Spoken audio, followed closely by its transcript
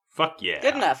Fuck yeah.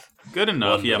 Good enough. Good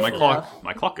enough. Yeah, Wonderful.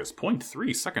 my clock is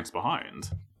 0.3 seconds behind.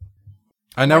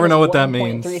 I never know what that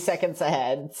means. 3 seconds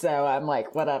ahead, so I'm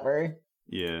like, whatever.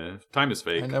 Yeah, time is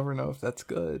fake. I never know if that's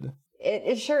good.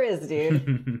 It sure is,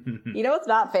 dude. You know it's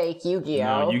not fake?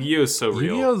 Yu-Gi-Oh! No, Yu-Gi-Oh is so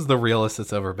real. Yu-Gi-Oh's the realest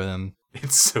it's ever been.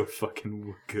 It's so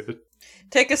fucking good.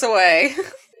 Take us away.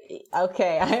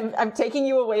 Okay, I'm taking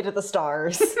you away to the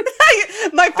stars.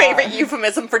 My favorite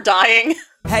euphemism for dying.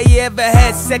 Have you ever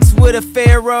had sex with a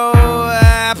pharaoh?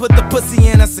 Put the pussy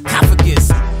in a sarcophagus.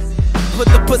 Put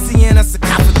the pussy in a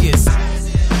sarcophagus.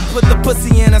 Put the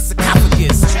pussy in a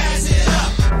sarcophagus.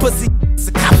 Pussy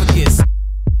sarcophagus.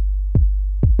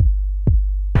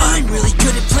 I'm really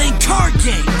good at playing card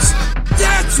games.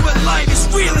 That's what life is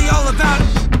really all about.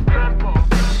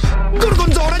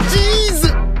 Gorgonzola cheese.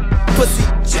 Pussy.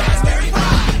 Jazzberry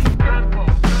pie.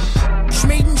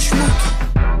 Schmaden schmooky.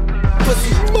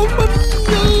 Pussy. Mamma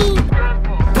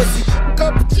mia. Pussy.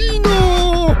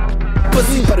 Cappuccino.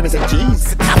 Pussy. Parmesan cheese.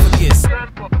 Sarcophagus.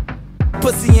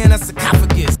 Pussy in a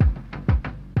sarcophagus.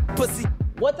 Pussy.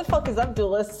 What the fuck is up,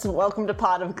 duelists? Welcome to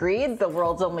Pot of Greed, the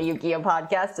world's only Yu-Gi-Oh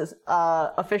podcast, is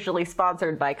officially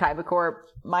sponsored by Kaiba Corp.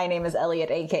 My name is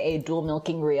Elliot, aka Dual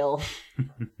Milking Real.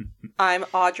 I'm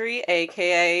Audrey,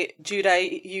 aka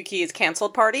Judai Yuki's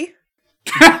canceled party.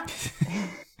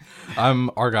 I'm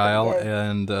Argyle,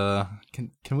 and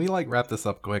can we like wrap this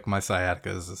up quick? My sciatica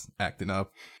is acting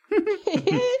up.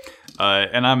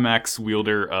 And I'm Max,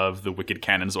 wielder of the Wicked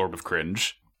Cannon's Orb of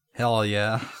Cringe. Hell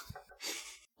yeah.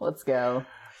 Let's go.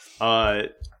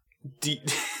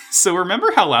 So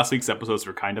remember how last week's episodes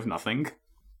were kind of nothing?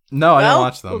 No, I didn't Well,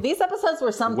 watch them. Well, these episodes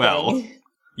were something. Well,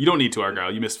 you don't need to,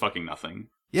 Argyle. You missed fucking nothing.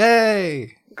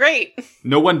 Yay! Great.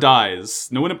 No one dies.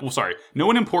 No one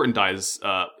important dies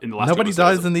in the last Nobody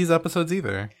episodes. dies in these episodes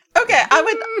either. Okay,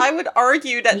 I would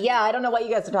argue that Yeah, I don't know what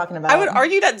you guys are talking about. I would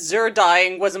argue that Zur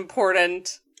dying was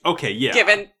important, Okay, yeah.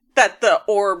 given that the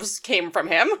orbs came from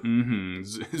him.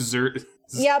 Mm-hmm.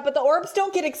 Yeah, but the orbs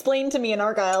don't get explained to me in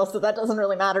Argyle, so that doesn't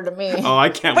really matter to me. Oh, I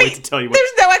can't wait to tell you what...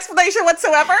 There's no explanation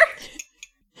whatsoever.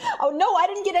 Oh no, I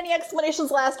didn't get any explanations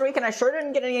last week, and I sure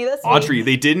didn't get any this week. Audrey,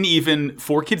 they didn't even...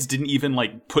 4Kids didn't even,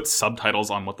 like, put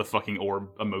subtitles on what the fucking orb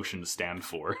emotions stand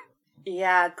for.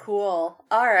 Yeah, cool.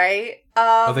 All right.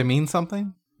 Oh, they mean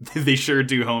something? They sure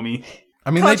do, homie.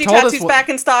 I mean, Kanji they told us tattoos what, back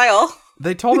in style.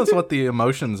 they told us what the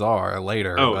emotions are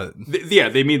later. Oh, But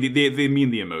they mean they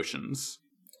mean the emotions.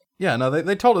 yeah, no,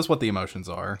 they told us what the emotions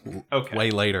are. Okay. Way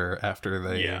later after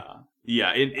they. Yeah.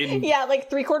 Yeah, Yeah, like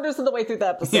 3/4 of the way through the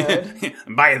episode.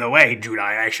 By the way,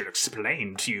 Judai, I should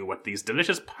explain to you what these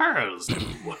delicious pearls do.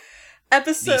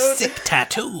 Episode. sick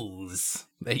tattoos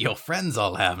that your friends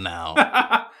all have now.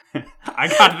 I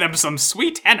got them some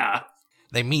sweet henna.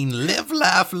 They mean live,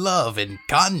 laugh, love in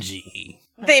kanji.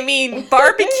 They mean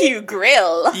barbecue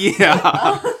grill.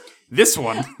 Yeah. This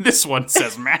one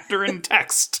says Mandarin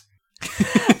text.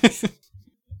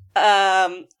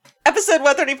 Episode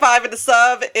 135 in the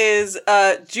sub is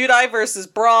Judai versus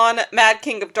Braun, Mad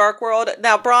King of Dark World.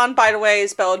 Now, Braun, by the way,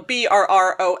 is spelled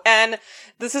B-R-R-O-N.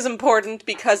 This is important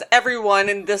because everyone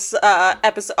in this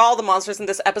episode, all the monsters in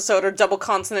this episode are double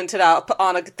consonanted up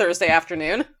on a Thursday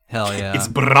afternoon. Hell yeah. It's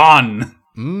Bron.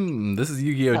 This is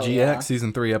Yu-Gi-Oh! Hell GX, yeah.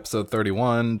 Season 3, Episode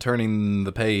 31, Turning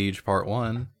the Page, Part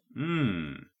 1.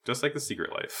 Just like The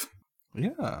Secret Life.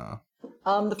 Yeah.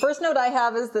 The first note I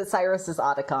have is that Cyrus is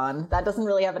Otacon. That doesn't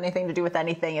really have anything to do with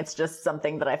anything. It's just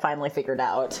something that I finally figured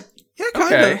out. Yeah,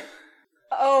 kind Okay. of.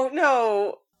 Oh,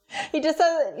 no. He just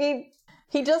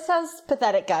has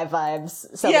pathetic guy vibes.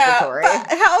 Yeah, Celebratory.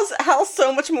 but how's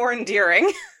so much more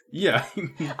endearing? Yeah.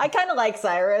 I kind of like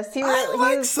Cyrus. I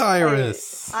like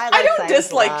Cyrus. I I like don't Cyrus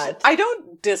dislike. a lot. I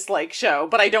don't dislike Sho,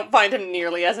 but I don't find him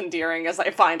nearly as endearing as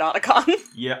I find Otacon.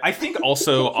 Yeah, I think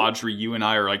also, Audrey, you and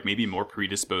I are like maybe more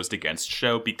predisposed against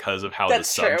Sho because of how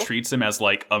That's the sub true. treats him as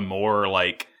like a more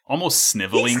like almost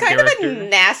sniveling He's kind character. of a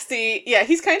nasty. Yeah,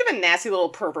 he's kind of a nasty little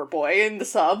pervert boy in the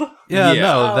sub. Yeah, Yeah.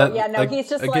 no, Oh, that, yeah, no, he's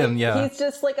just again, like yeah. he's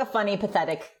just like a funny,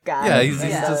 pathetic guy. Yeah, he's in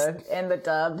just- in the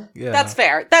dub. yeah. That's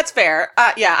fair. That's fair.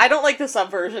 Yeah, I don't like the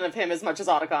sub version of him as much as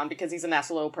Otacon because he's a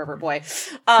nasty little pervert boy.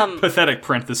 Pathetic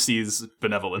parentheses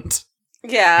benevolent.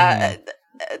 Yeah.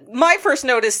 My first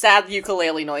note is sad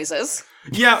ukulele noises.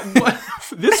 Yeah, what?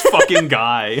 This fucking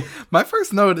guy. My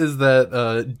first note is that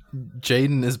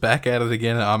Jaden is back at it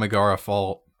again at Amigara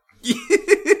Fault.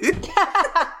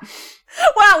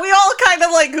 Wow, we all kind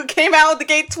of like came out of the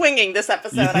gate swinging this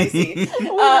episode, I see. We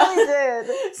really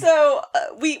did. So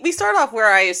we start off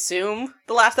where I assume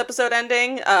the last episode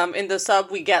ending. In the sub,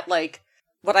 we get like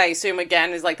what I assume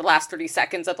again is like the last 30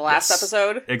 seconds of the last Yes,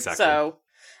 episode. exactly. So,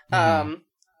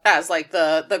 as like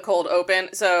the cold open.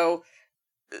 So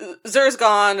Zur's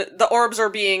gone. The orbs are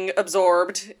being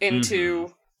absorbed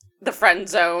into the friend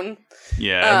zone.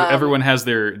 Yeah, everyone has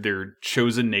their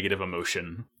chosen negative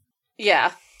emotion.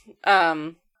 Yeah.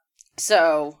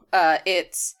 So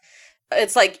it's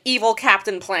like evil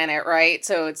Captain Planet, right?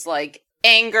 So it's like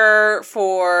anger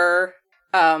for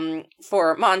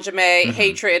Manjime,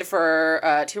 hatred for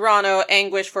Tyranno,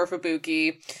 anguish for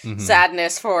Fubuki,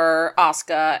 sadness for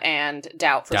Asuka, and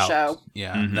doubt for Sho.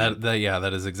 Yeah,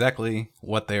 that is exactly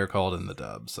what they are called in the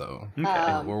dub. So we're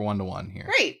 1-to-1 here.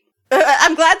 Great.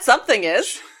 I'm glad something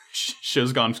is.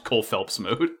 Sho's gone Cole Phelps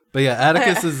mode. But yeah,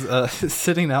 Atticus is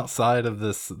sitting outside of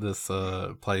this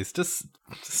place, just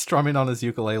strumming on his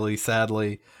ukulele.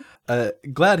 Sadly,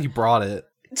 glad he brought it.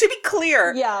 To be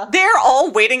clear, Yeah. they're all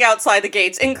waiting outside the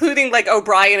gates, including like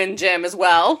O'Brien and Jim as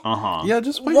well. Yeah,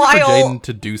 just waiting for While- Jaden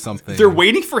to do something. They're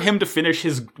waiting for him to finish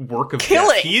his work of Killing.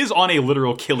 death. He is on a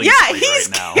literal killing Yeah, spree he's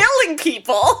right now. killing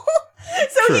people.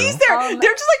 So True. he's there.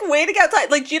 They're just like waiting outside.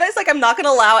 Like Judai's like, I'm not going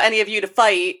to allow any of you to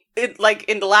fight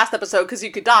in the last episode because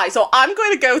you could die. So I'm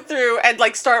going to go through and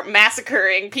like start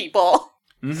massacring people.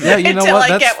 Yeah, you know until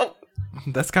what? I That's get.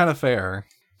 that's kind of fair.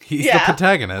 He's Yeah. the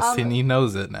protagonist, and he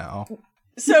knows it now.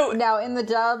 So Now in the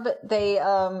dub, they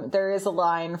there is a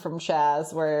line from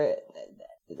Chaz where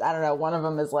I don't know, one of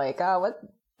them is like, "Oh,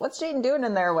 what's Jaden doing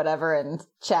in there, or whatever?" And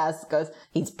Chaz goes,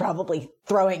 "He's probably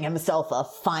throwing himself a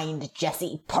Find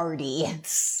Jesse party."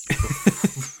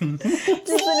 Just an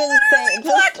insane,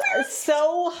 just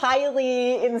so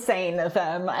highly insane of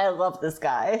him. I love this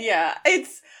guy. yeah,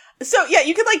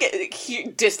 you could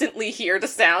like distantly hear the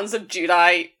sounds of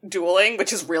Judai dueling,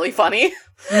 which is really funny.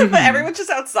 But everyone's just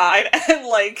outside, and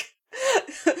like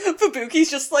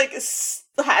Fubuki's just like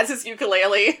has his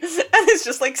ukulele and is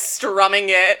just like strumming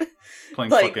it.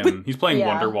 Playing Like, he's playing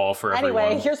Yeah. Wonderwall for Anyway,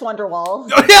 everyone. here's Wonderwall.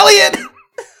 Oh, Elliot!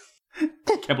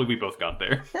 Can't believe we both got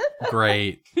there.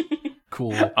 Great,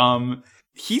 cool.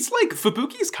 He's like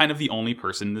Fubuki's kind of the only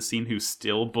person in the scene who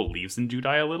still believes in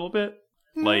Judai a little bit.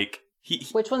 Like he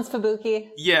Which one's Fubuki?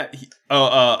 yeah.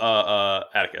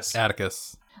 Atticus.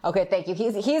 Atticus. Okay, thank you.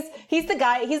 He's the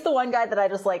guy. He's the one guy that I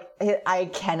just like. I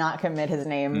cannot commit his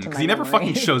name to my Because he never memory.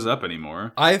 fucking shows up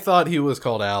anymore. I thought he was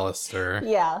called Alistair.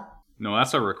 Yeah. No,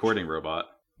 that's our recording robot.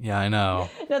 Yeah, I know.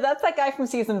 No, that's that guy from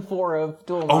season 4 of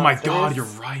Duel Oh my Monsters. god, you're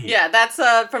right. Yeah, that's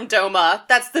from Doma.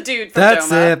 That's the dude from That's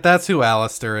Doma. it. That's who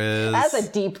Alistair is. That's a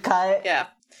deep cut. Yeah.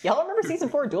 Y'all remember season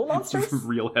 4 of Duel Monsters?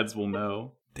 Real heads will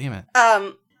know. Damn it.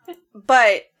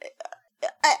 But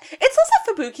it's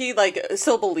also Fubuki like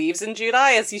still believes in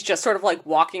Judai as he's just sort of like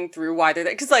walking through why they're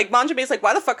there. Because like Manjime's like,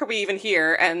 why the fuck are we even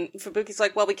here? And Fubuki's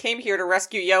like, well, we came here to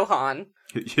rescue Johan,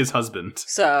 His husband.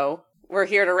 so we're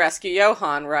here to rescue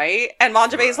Johan, right? And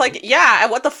Manjime's like, yeah,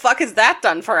 and what the fuck has that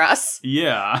done for us?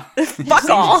 Yeah. Fuck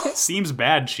all. Seems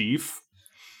bad, Chief.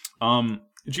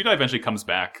 Judai eventually comes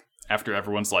back after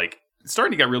everyone's like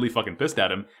starting to get really fucking pissed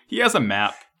at him. He has a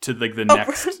map to like the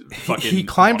next fucking He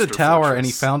climbed a monster tower fortress. and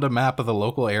he found a map of the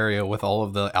local area with all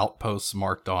of the outposts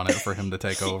marked on it for him to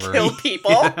take over. Killed people.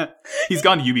 Yeah. He's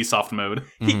gone Ubisoft mode.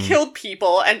 He killed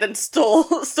people and then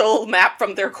stole map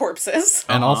from their corpses.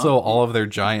 And also all of their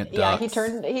giant Yeah, ducks.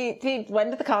 he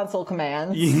went to the console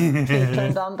commands. He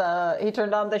turned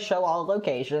on the show all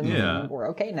locations. Yeah. And we're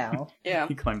okay now. Yeah.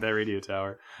 He climbed that radio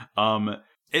tower.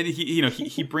 And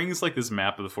he brings like this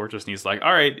map of the fortress and he's like,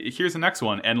 all right, here's the next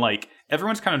one. And like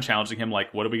everyone's kind of challenging him,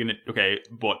 like, what are we gonna okay,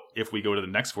 but if we go to the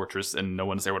next fortress and no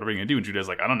one's there, what are we gonna do? And Judai's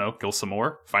like, I don't know, kill some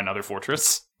more, find another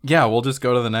fortress. Yeah, we'll just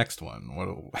go to the next one. What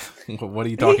are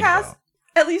you talking about?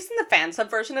 At least in the fan sub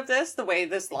version of this, the way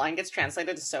this line gets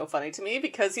translated is so funny to me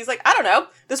because he's like, I don't know,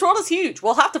 this world is huge.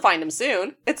 We'll have to find him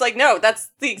soon. It's like, no, that's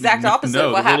the exact opposite No,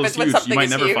 of what the world happens is when huge. something You might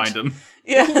is never huge. find him.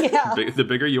 Yeah. Yeah. The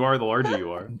bigger you are, the larger you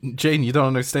are. Jane, you don't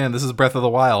understand. This is Breath of the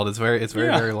Wild. It's very,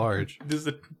 Yeah. very large. This is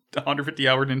a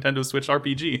 150-hour Nintendo Switch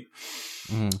RPG.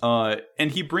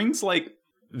 And he brings like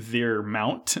their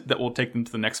mount that will take them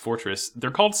to the next fortress. They're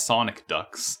called Sonic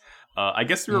Ducks. I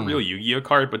guess they're a real Yu-Gi-Oh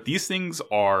card, but these things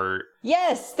are...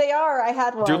 Yes, they are. I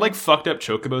had one. They're like fucked up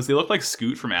chocobos. They look like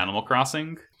Scoot from Animal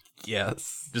Crossing.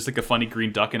 Yes. Just like a funny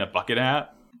green duck in a bucket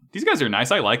hat. These guys are nice.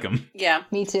 I like them. Yeah.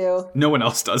 Me too. No one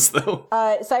else does, though.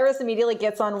 Cyrus immediately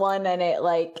gets on one and it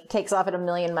like takes off at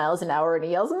 1,000,000 miles an hour and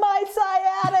he yells, "My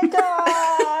sciatica!"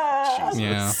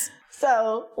 Yeah.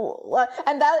 So,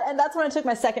 and that's when I took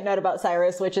my second note about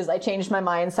Cyrus, which is I changed my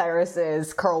mind. Cyrus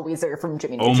is Carl Weezer from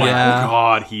Jimmy Oh Neutron. my Yeah.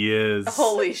 god, he is.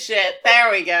 Holy shit. There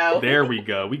we go. There we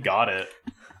go. We got it.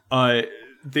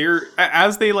 They're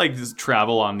as they like just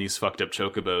travel on these fucked up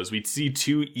chocobos, we see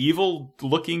two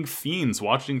evil-looking fiends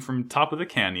watching from top of the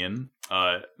canyon.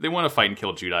 They want to fight and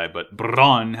kill Judai, but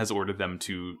Bron has ordered them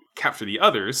to capture the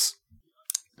others.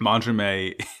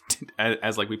 Manjime,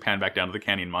 as like we pan back down to the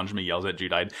canyon, Manjime yells at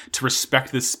Judai to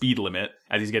respect the speed limit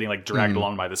as he's getting like dragged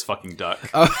along by this fucking duck.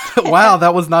 Wow,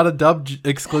 that was not a dub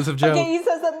exclusive joke. Okay, he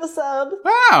says that in the sub.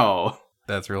 Wow.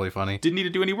 That's really funny. Didn't need to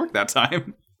do any work that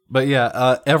time. But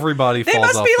yeah, everybody They falls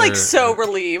must off be like their- so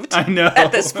relieved I know.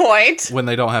 at this point. when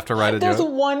they don't have to write a There's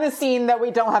joke. one scene that we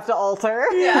don't have to alter.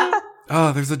 Yeah.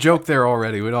 Oh, there's a joke there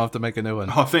already. We don't have to make a new one.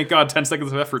 Oh, thank God, 10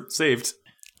 seconds of effort saved.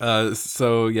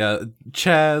 So yeah,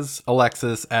 Chaz,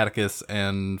 Alexis, Atticus,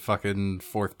 and fucking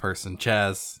fourth person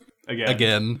Chaz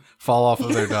again fall off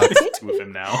of their ducks. Two of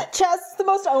him now. Chaz is the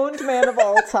most owned man of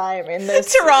all time in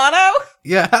this. Toronto?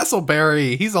 Yeah,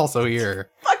 Hasselberry, he's also here.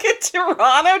 Fucking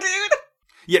Toronto, dude.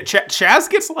 Yeah, Chaz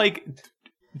gets like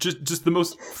just the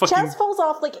most fucking. Chaz falls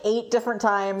off like 8 different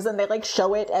times, and they like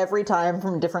show it every time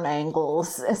from different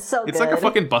angles. It's so It's good. like a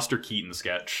fucking Buster Keaton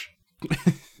sketch.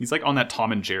 He's like on that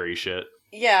Tom and Jerry shit.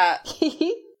 Yeah.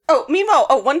 Oh, meanwhile,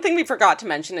 one thing we forgot to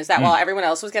mention is that while everyone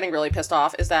else was getting really pissed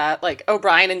off, is that, like,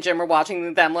 O'Brien and Jim were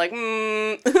watching them like,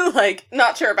 like,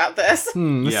 not sure about this. This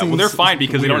Yeah, well, they're seems fine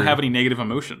because they don't weird. have any negative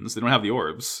emotions. They don't have the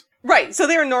orbs. Right, so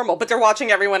they were normal, but they're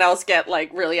watching everyone else get,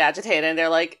 like, really agitated, and they're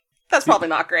like, that's probably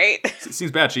not great. It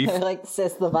seems bad, Chief. They're like,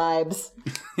 sis, the vibes.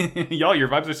 Y'all, your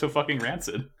vibes are so fucking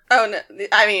rancid. Oh, no,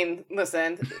 I mean,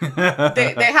 listen,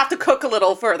 they have to cook a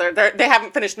little further. They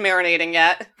haven't finished marinating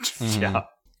yet. Yeah.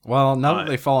 Well, now that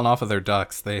they've fallen off of their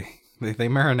ducks, they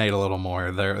marinate a little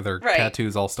more. Their Right.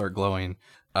 tattoos all start glowing.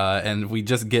 And we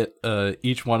just get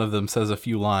each one of them says a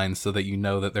few lines so that you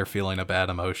know that they're feeling a bad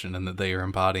emotion and that they are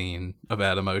embodying a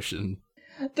bad emotion.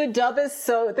 The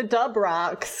dub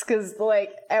rocks, because like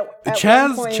at Chaz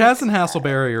one point, and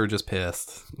Hasselberry are just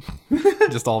pissed,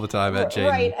 just all the time at Jaden.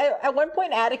 Right. At one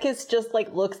point, Atticus just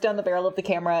like looks down the barrel of the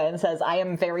camera and says, "I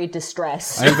am very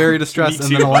distressed." I'm very distressed, Me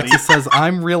and then too, buddy. Alexis says,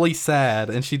 "I'm really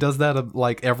sad," and she does that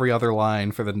like every other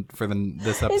line for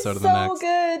this episode It's of the so next.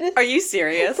 good. Are you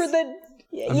serious? For the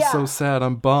I'm so sad.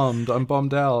 I'm bummed. I'm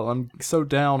bummed out. I'm so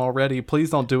down already. Please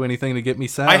don't do anything to get me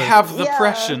sad. I have Yeah,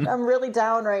 depression. I'm really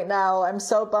down right now. I'm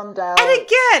so bummed out. And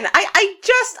again,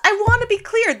 I want to be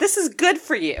clear. This is good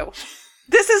for you.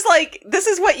 This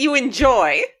is what you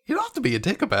enjoy. You don't have to be a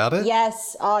dick about it.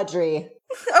 Yes, Audrey.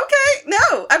 Okay,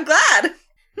 no, I'm glad.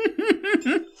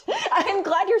 I'm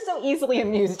glad you're so easily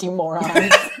amused, you morons.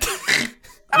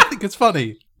 I think it's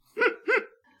funny.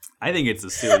 I think it's a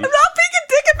silly. I'm not being a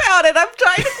dick about it. I'm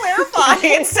trying to clarify.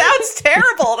 It sounds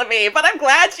terrible to me, but I'm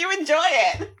glad you enjoy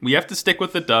it. We have to stick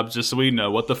with the dubs just so we know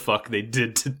what the fuck they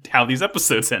did to how these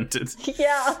episodes ended.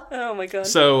 Yeah. Oh my god.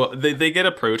 So they get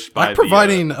approached by I'm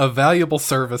providing a valuable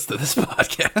service to this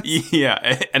podcast.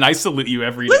 yeah, and I salute you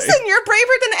every day. Listen, you're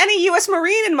braver than any U.S.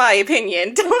 Marine, in my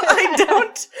opinion. I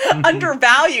don't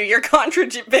undervalue your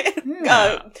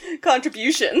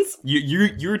contributions.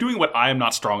 You're doing what I am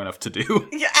not strong enough to do.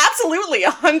 Yeah, absolutely,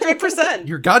 100%.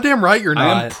 You're goddamn right. You're I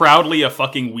not. am proudly a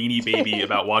fucking weenie baby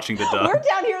about watching the dub. We're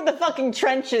down here in the fucking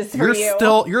trenches for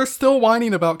You're still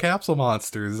whining about capsule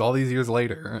monsters all these years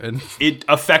later, and It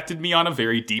affected me on a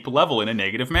very deep level in a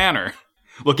negative manner.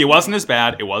 Look, it wasn't as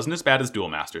bad. It wasn't as bad as Duel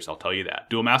Masters, I'll tell you that.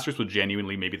 Duel Masters was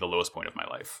genuinely maybe the lowest point of my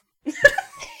life. I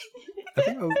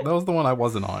think that was the one I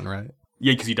wasn't on, right?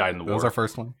 Yeah, because you died in the That was war. our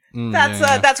first one.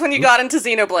 That's when you got into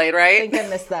Xenoblade, I right? think I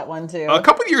missed that one too. A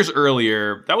couple of years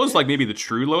earlier, that was like maybe the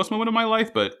true lowest moment of my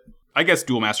life, but I guess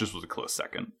Duel Masters was a close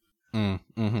second.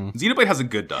 Xenoblade has a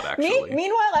good dub, actually.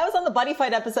 Meanwhile, I was on the Buddy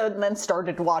Fight episode and then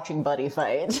started watching Buddy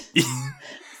Fight.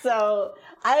 So,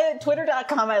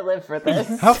 Twitter.com, I live for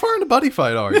this. How far into Buddy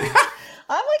Fight are you?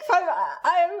 I'm like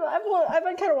I've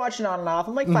been kind of watching on and off.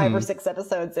 I'm like 5 or 6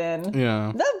 episodes in.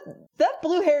 Yeah. That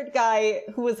blue-haired guy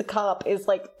who was a cop is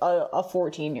like a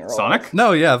 14-year-old. Sonic?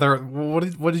 No, yeah.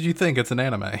 What did you think? It's an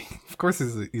anime. Of course,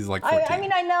 he's like 14. I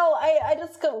mean, I know. I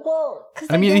just go, well... 'cause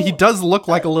I mean, know- he does look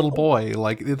like a little boy.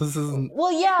 Like this isn't.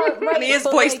 Well, yeah, right. And he is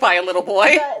but, voiced like, by a little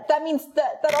boy. That means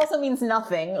that also means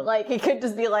nothing. Like, it could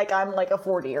just be like I'm like a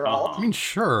 40-year-old. I mean,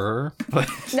 sure, but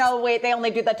No, wait, they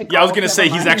only do that to Yeah, I was girls. gonna say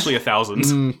Never he's mind. actually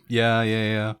 1,000.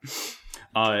 yeah.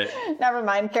 Never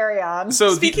mind, carry on.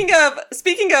 So Speaking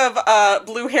of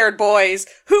blue-haired boys,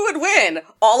 who would win?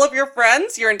 All of your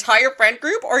friends, your entire friend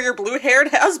group, or your blue-haired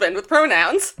husband with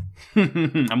pronouns?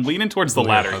 I'm leaning towards the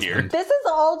latter here. husband. This is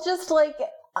all just like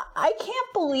I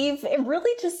can't believe it.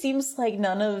 Really, just seems like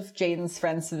none of Jaden's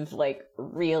friends have like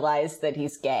realized that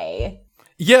he's gay.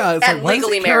 Yeah, it's And like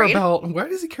legally married. why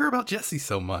does he care about Jesse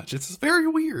so much? It's very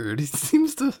weird. He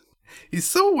seems to he's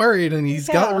so worried, and he's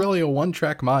got Yeah. really a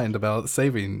one-track mind about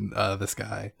saving this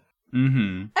guy.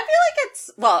 Mm-hmm. I feel like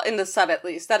it's, well, in the sub at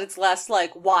least, that it's less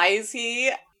like, why is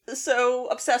he so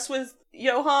obsessed with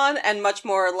Johan, and much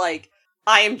more like,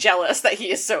 I am jealous that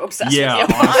he is so obsessed Yeah, with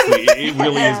Johan. honestly, it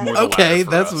really is more the Okay,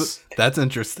 latter for us. that's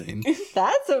interesting.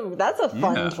 That's a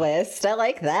fun Yeah. twist. I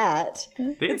like that.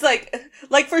 It's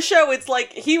like for show, it's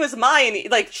like he was my,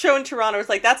 like show in Toronto was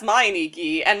like, that's my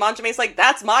Iniki, and Manjame's like,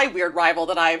 that's my weird rival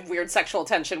that I have weird sexual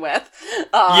tension with.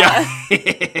 Yeah.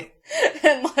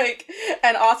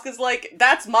 And Asuka's like,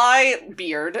 that's my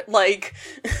beard. Like,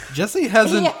 Jesse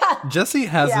hasn't Yeah. Jesse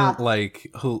hasn't Yeah. like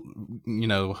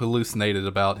hallucinated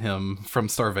about him from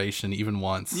starvation even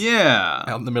once. Yeah.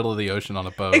 Out in the middle of the ocean on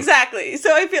a boat. exactly.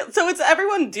 So I feel, so it's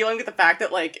everyone dealing with the fact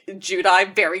that like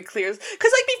Judai very clear, cause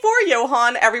like before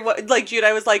Johan, everyone, like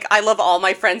Judai was like, I love all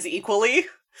my friends equally.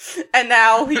 And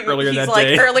now Earlier he's that like,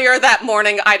 day. earlier that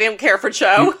morning, I didn't care for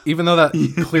Cho. Even though that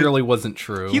clearly wasn't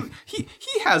true. He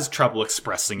has trouble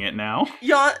expressing it now.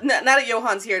 Now that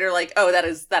Johan's here, they're like, oh, that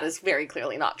is very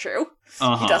clearly not true.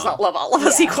 Uh-huh. He does not love all of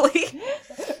us Yeah. equally.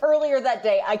 Earlier that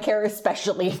day, I care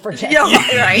especially for Jesse. Johan,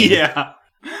 right? Yeah.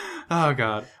 Oh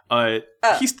god.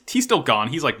 He's still gone.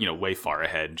 He's like, way far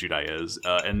ahead, Judai is.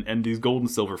 And these gold and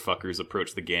silver fuckers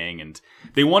approach the gang and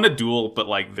they want to duel, but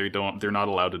like they're not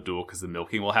allowed to duel because the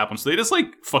milking will happen. So they just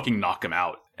like fucking knock him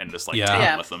out and just like Yeah. take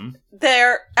Yeah. him with them.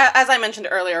 They're, as I mentioned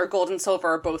earlier, gold and silver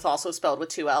are both also spelled with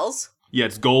 2 L's. Yeah,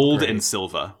 it's gold Great. and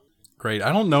silva. Great.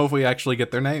 I don't know if we actually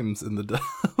get their names in the dub.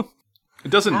 It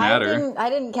doesn't matter.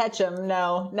 I didn't catch him.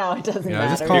 No, it doesn't Yeah, matter. I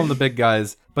just call them the big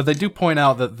guys. But they do point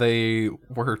out that they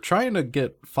were trying to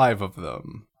get 5 of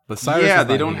them. But Cyrus Yeah, is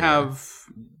they not don't here. have.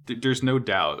 There's no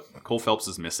doubt. Cole Phelps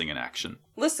is missing in action.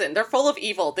 Listen, they're full of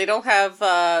evil. They don't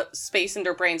have space in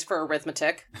their brains for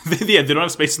arithmetic. Yeah, they don't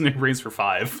have space in their brains for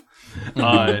 5. You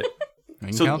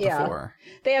can So- count to Yeah. 4.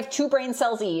 They have 2 brain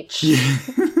cells each.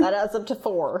 That adds up to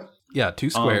 4. Yeah, 2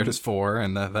 squared is 4,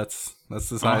 and that's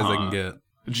as high as they can get.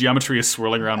 Geometry is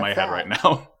swirling around my That's head that. right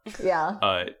now.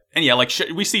 Yeah. And yeah, like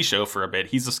we see Sho for a bit.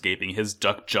 He's escaping. His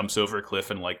duck jumps over a cliff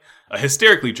in like a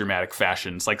hysterically dramatic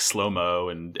fashion. It's like slow mo,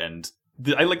 and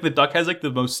I like the duck has like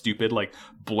the most stupid like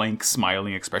blank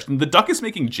smiling expression. The duck is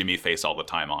making Jimmy face all the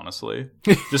time, honestly.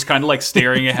 Just kind of like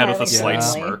staring ahead with a slight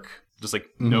Smiling. smirk. Just like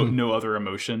no other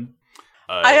emotion.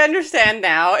 I understand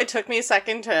now. It took me a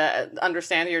second to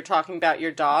understand you're talking about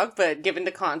your dog, but given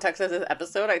the context of this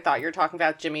episode, I thought you were talking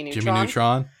about Jimmy Neutron. Jimmy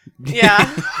Neutron? Yeah,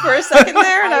 for a second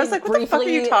there, and I was like, what the fuck are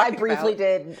you talking I briefly about?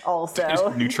 did also.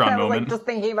 Just Neutron I was moment. like just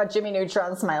thinking about Jimmy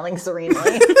Neutron smiling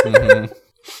serenely.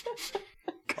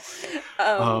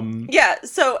 Yeah,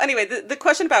 so anyway, the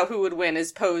question about who would win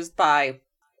is posed by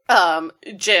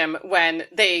Jim when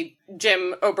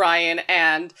Jim, O'Brien,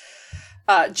 and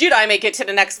Judai make it to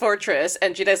the next fortress,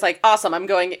 and Judai's like, awesome, I'm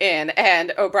going in,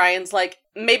 and O'Brien's like,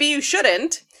 maybe you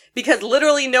shouldn't, because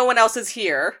literally no one else is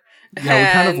here. Yeah,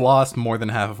 we kind of And- lost more than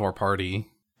half of our party.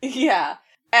 Yeah,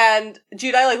 and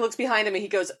Judai like looks behind him and he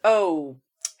goes, oh,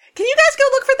 can you guys go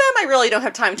look for them? I really don't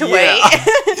have time to wait.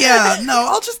 Yeah, no,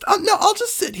 I'll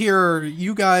just sit here.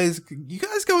 You guys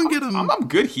go and get him. I'm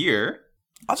good here.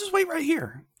 I'll just wait right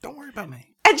here. Don't worry about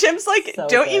me. And Jim's like, So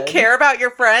don't you good. care about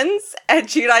your friends? And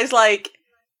Judai's like,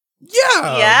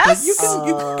 Yeah. Yes? but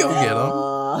you can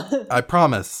go get him. I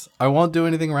promise. I won't do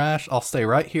anything rash. I'll stay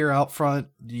right here out front.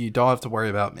 You don't have to worry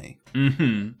about me.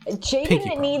 Mm-hmm. Pinky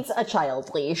Jaden needs a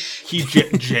child leash. He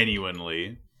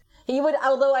genuinely. He would,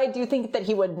 although I do think that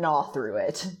he would gnaw through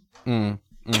it.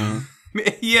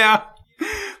 Yeah.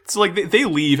 So like they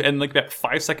leave, and like that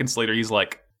 5 seconds later, he's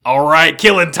like, "All right,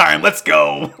 killing time, let's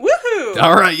go." woohoo!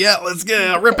 All right, yeah, let's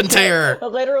get rip and tear.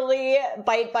 Literally,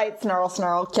 bite,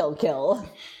 snarl, kill.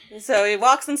 So he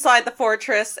walks inside the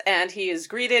fortress, and he is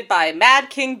greeted by Mad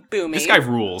King Boomy. This guy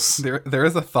rules. There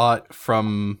is a thought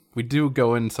from, we do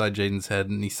go inside Jaden's head,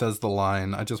 and he says the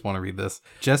line, I just want to read this.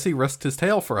 Jesse risked his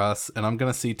tail for us, and I'm going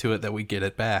to see to it that we get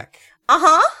it back.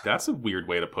 Uh-huh. That's a weird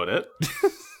way to put it.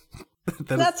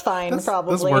 That's fine,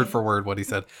 probably. That's word for word what he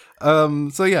said.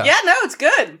 So yeah. Yeah, no, it's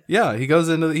good. Yeah, he goes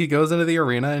into the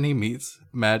arena, and he meets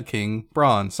Mad King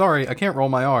Braun. Sorry, I can't roll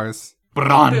my R's.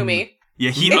 Bron. Boomy. Yeah,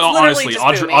 It's literally honestly,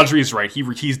 just Boomy. Audrey's right.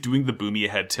 He's doing the Boomy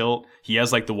head tilt. He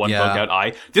has like the one Yeah. bug out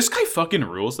eye. This guy fucking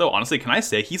rules, though. Honestly, can I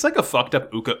say he's like a fucked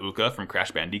up Uka Uka from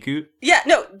Crash Bandicoot? Yeah,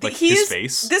 no, Like, he's... his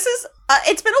face? This is...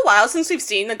 it's been a while since we've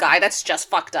seen the guy that's just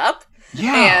fucked up.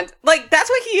 Yeah. And, like, that's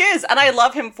what he is, and I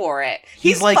love him for it.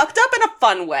 He's like- fucked up in a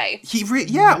fun way.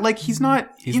 Like he's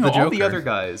not, He's all the the Joker. other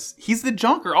guys. He's the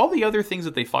Junker. All the other things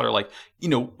that they fought are like,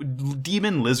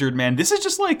 Demon Lizard Man. This is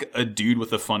just like a dude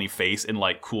with a funny face and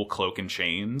like cool cloak and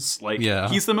chains. Like, Yeah.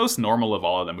 he's the most normal of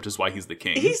all of them, which is why he's the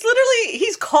king.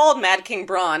 He's called Mad King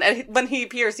Braun, and when he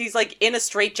appears, he's, like, in a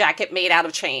straitjacket made out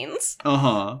of chains.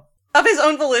 Uh-huh. Of his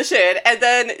own volition, and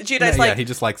then Judai's Yeah, like, he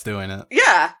just likes doing it.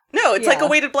 yeah, No, it's like a Yeah.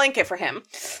 weighted blanket for him.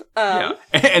 Yeah.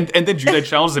 And then Judai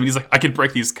challenges him and he's like, I can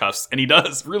break these cuffs. And he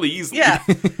does really easily. Yeah.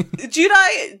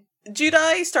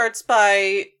 Judai starts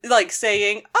by, like,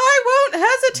 saying, I won't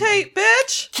hesitate,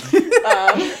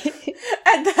 bitch!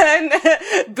 And then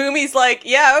Boomy's like,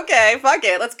 yeah, okay, fuck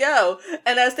it, let's go.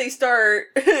 And as they start,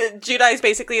 Judai's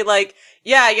basically like,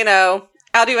 yeah, you know,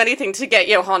 I'll do anything to get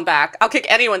Johan back. I'll kick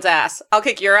anyone's ass. I'll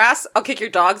kick your ass. I'll kick your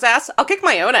dog's ass. I'll kick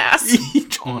my own ass.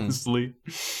 Honestly.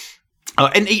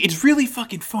 And it's really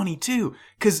fucking funny, too.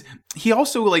 Because he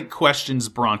also, like, questions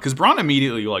Braun. Because Braun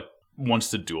immediately, like, wants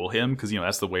to duel him. Because, you know,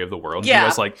 that's the way of the world. Yeah. He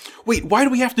was like, wait, why do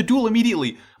we have to duel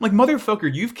immediately? I'm like,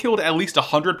 motherfucker, you've killed at least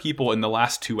 100 people in the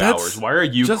last 2 That's hours. Why are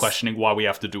you just- questioning why we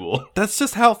have to duel? That's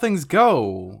just how things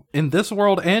go in this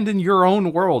world and in your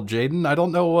own world, Jaden. I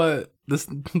don't know what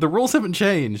the rules haven't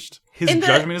changed. His In the-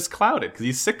 judgment is clouded because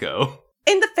he's sicko.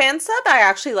 In the fan sub, I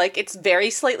actually like, it's very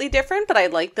slightly different, but I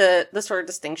like the sort of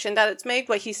distinction that it's made.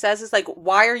 What he says is like,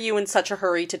 why are you in such a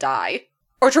hurry to die?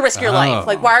 Or to risk your life?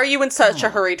 Like, why are you in such a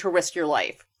hurry to risk your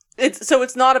life?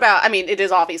 It's not about, I mean, it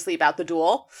is obviously about the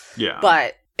duel, Yeah.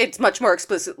 but it's much more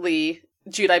explicitly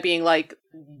Judai being like,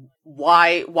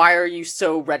 why are you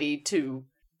so ready to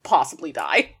possibly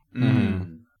die?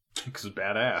 Because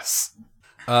badass.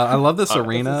 I love this This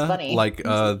arena. is funny. Like,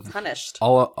 Punished.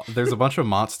 there's a bunch of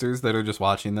monsters that are just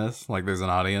watching this. Like, there's an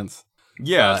audience.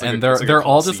 Yeah. it's like And a- it's like a they're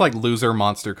all just Coliseum. like loser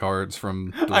monster cards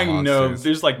from Duel I know. Monsters.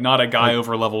 There's like not a guy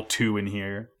over level 2 in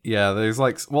here. Yeah, there's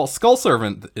like, well, Skull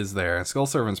Servant is there. Skull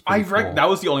Servant's pretty cool. That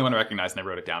was the only one I recognized, and I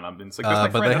wrote it down. It's like, that's my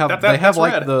but friend. they have That- they have that's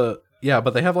like red.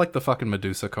 but they have like the fucking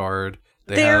Medusa card.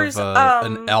 They There's, have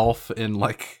an elf in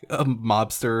like a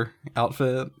mobster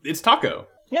outfit. It's Taco.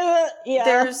 Yeah.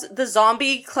 There's the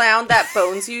zombie clown that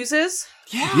Bones uses.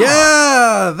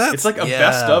 Yeah, that's It's like a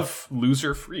best of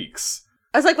loser freaks.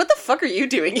 I was like, what the fuck are you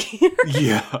doing here?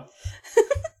 Yeah.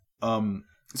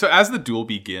 So as the duel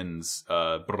begins,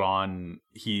 Braun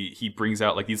he brings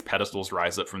out like these pedestals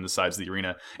rise up from the sides of the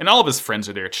arena, and all of his friends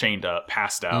are there, chained up,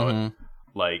 passed out.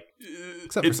 Like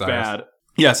Except for it's Cyrus. bad.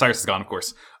 Yeah, Cyrus is gone, of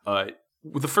course.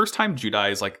 The first time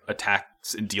Judai is like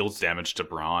attacks and deals damage to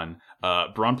Braun,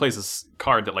 Braun plays this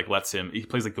card that like lets him. He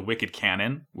plays like the Wicked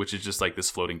Canon, which is just like this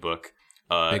floating book.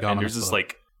 Big And ominous there's this book.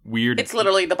 like weird. It's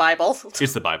literally the Bible.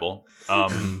 It's the Bible.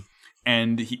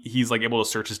 And he's like able to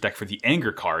search his deck for the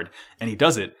anger card, and he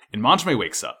does it. And Manjime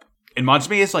wakes up. And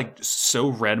Manjime is like so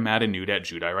red, mad, and nude at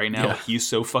Judai right now. Yeah. He's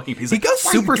so fucking. He's He like, goes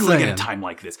 "Why Super are you doing it at Saiyan." a time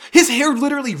like this?" His hair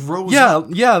literally rose up.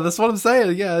 Yeah, that's what I'm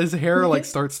saying. Yeah, his hair like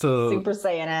starts to Super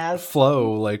Saiyan ass.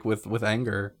 flow like with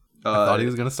anger. I thought he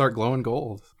was gonna start glowing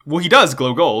gold. Well, he does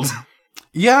glow gold,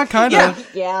 Yeah, kind Yeah.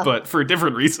 of. Yeah. but for a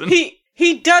different reason.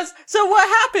 He does. So what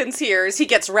happens here is he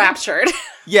gets raptured.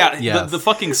 Yeah, Yes. the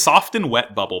fucking soft and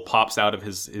wet bubble pops out of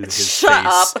his Shut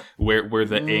face up. where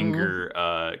the anger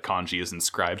kanji is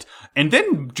inscribed. And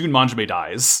then Jun Manjime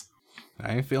dies.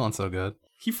 I ain't feeling so good.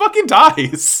 He fucking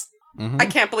dies. I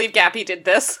can't believe Gappy did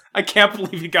this. I can't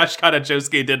believe Higashikata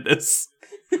Josuke did this.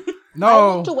 I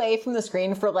No. looked away from the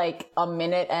screen for like a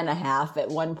minute and a half at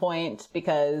one point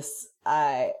because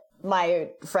my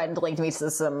friend linked me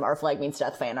to some Our Flag Means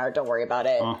Death fan art. Don't worry about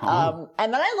it.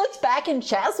 And then I looked back and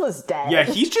Chaz was dead. Yeah,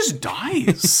 he just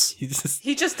dies.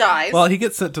 He just dies. Well, he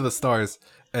gets sent to the stars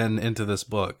and into this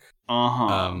book.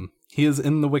 He is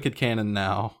in the Wicked Canon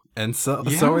now, and so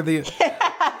are the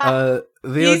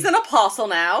He's an apostle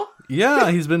now.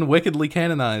 yeah, he's been wickedly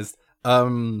canonized.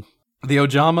 The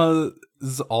Ojamas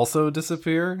also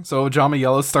disappear. So Ojama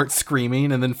Yellow starts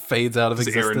screaming and then fades out of It's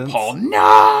existence. Aaron Paul.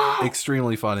 No!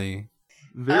 Extremely funny.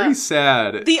 Very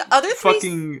sad. The other three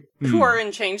fucking who are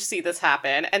in change see this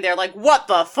happen, and they're like, what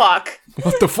the fuck?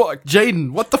 What the fuck,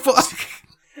 Jaden? What the fuck?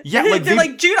 Yeah, like They're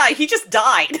like, Judai, he just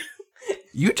died.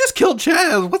 You just killed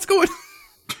Chaz. What's going?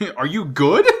 are you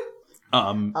good?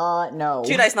 No.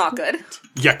 Judai's not good.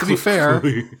 Yeah, To be fair,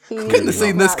 clearly. couldn't have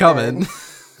seen this coming.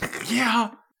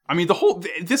 Yeah. I mean,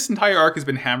 this entire arc has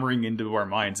been hammering into our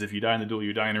minds. If you die in the duel,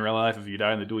 you die in real life. If you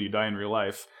die in the duel, you die in real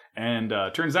life. And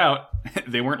turns out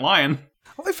they weren't lying.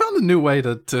 Well, they found a new way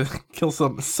to kill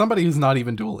somebody who's not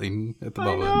even dueling at the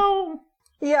moment. No.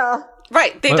 Yeah.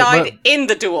 Right, they But- died in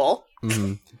the duel.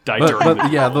 Die during But the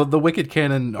yeah, duel. the Wicked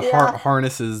Canon Yeah.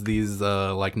 harnesses these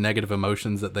like negative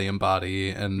emotions that they embody,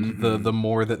 and the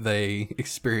more that they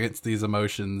experience these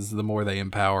emotions, the more they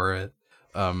empower it.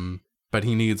 But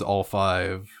he needs all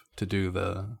 5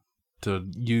 to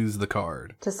use the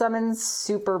card. To summon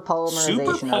super polymerization.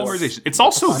 Super polarization. It's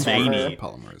also Fun veiny.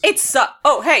 Polymers. It's,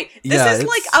 oh, hey, this Yeah, is it's-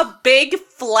 like a big,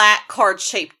 flat,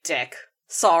 card-shaped dick.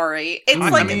 Sorry. It's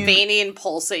like mean- veiny and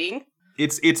pulsing.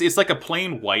 It's like a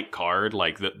plain white card.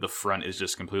 Like the front is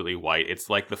just completely white. It's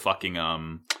like the fucking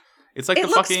It's like It the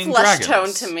looks fucking flesh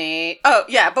dragons. tone to me. Oh,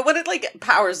 yeah, but when it, like,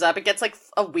 powers up, it gets, like,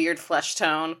 a weird flesh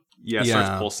tone. Yeah, it starts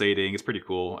pulsating. It's pretty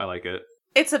cool. I like it.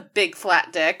 It's a big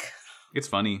flat dick. It's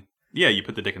funny. Yeah, you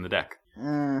put the dick in the deck.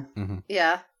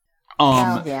 Yeah.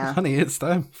 Oh, yeah. Honey, it's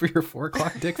time for your 4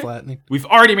 o'clock dick flattening. We've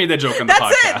already made that joke on the That's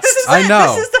podcast. it! This is I it!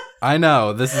 know. This is the, I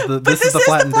know. This is the but this is the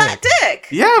flattened flat dick. dick!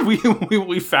 Yeah,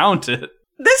 we found it.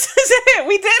 This is it!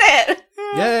 We did it!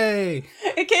 Yay!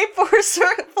 It came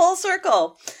full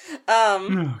circle.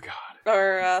 Oh god.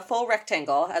 Or full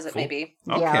rectangle, as it may be.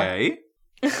 Okay.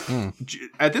 Hmm.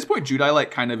 At this point, Judai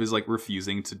like kind of is like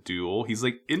refusing to duel. He's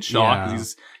like in shock. Yeah.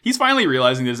 He's finally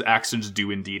realizing that his actions do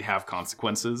indeed have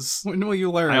consequences. When will you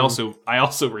learn? I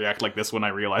also react like this when I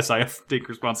realize I have to take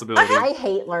responsibility. I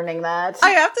hate learning that.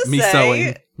 I have to me say,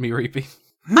 sewing, me reaping.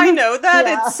 I know that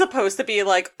Yeah. it's supposed to be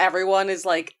like everyone is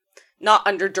like not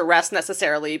under duress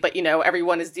necessarily, but you know,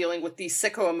 everyone is dealing with these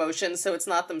sicko emotions, so it's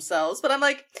not themselves. But I'm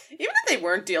like, even if they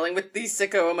weren't dealing with these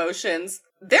sicko emotions,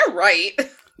 they're right.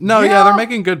 No, Yeah. yeah, they're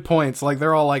making good points. Like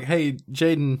they're all like, "Hey,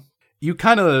 Jaden, you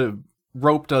kind of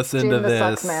roped us into Jaden the this,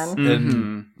 sucks man. and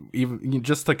Mhm. even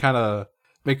just to kind of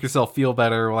make yourself feel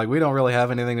better. Like we don't really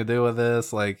have anything to do with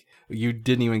this. Like you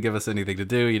didn't even give us anything to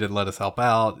do. You didn't let us help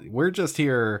out. We're just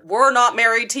here." We're not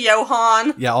married to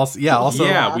Johan. Yeah. Also,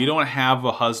 yeah, we don't have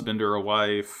a husband or a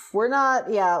wife. We're not,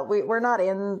 we're not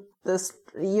in this.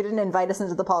 You didn't invite us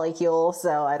into the polycule,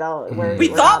 so I don't. We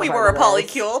we're thought not we part were a of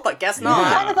this. polycule, but guess We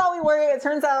not. kind of thought we were. It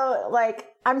turns out, like,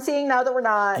 I'm seeing now that we're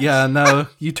not. Yeah, no,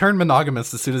 you turned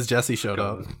monogamous as soon as Jesse showed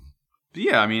up. But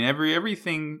yeah, I mean every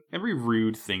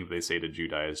rude thing they say to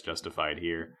Judai is justified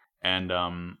here. And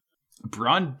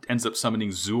Bronn ends up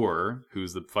summoning Zur,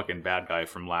 who's the fucking bad guy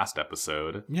from last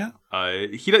episode. Yeah.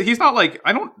 He's not like,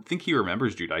 I don't think he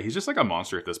remembers Judai. He's just like a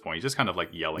monster at this point. He's just kind of like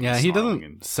yelling. Yeah, and he snarling doesn't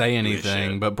and say doing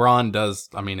anything, shit. but Bronn does,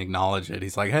 acknowledge it.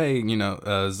 He's like, hey,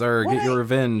 Zur, get your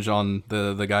revenge on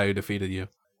the guy who defeated you.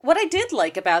 What I did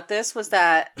like about this was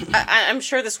that I'm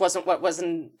sure this wasn't what was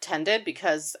intended,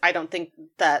 because I don't think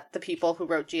that the people who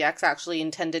wrote GX actually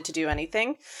intended to do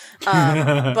anything.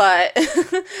 But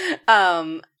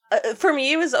for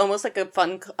me, it was almost like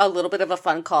a little bit of a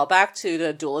fun callback to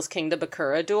the Duelist Kingdom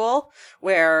Bakura duel,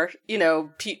 where, you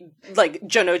know, like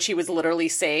Jonochi was literally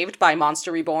saved by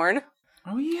Monster Reborn.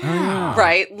 Oh yeah.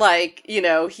 Right? Like, you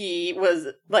know, he was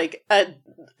like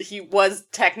he was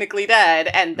technically dead,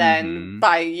 and then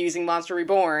by using Monster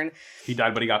Reborn, He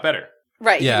died, but he got better.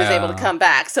 right, he was Yeah. able to come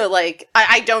back. So like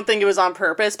I don't think it was on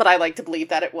purpose, but I like to believe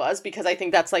that it was, because I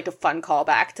think that's like a fun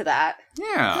callback to that.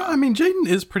 Yeah. I mean, Jaden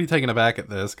is pretty taken aback at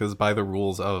this, because by the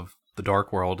rules of the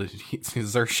Dark World,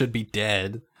 Zur should be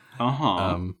dead.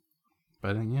 Uh-huh.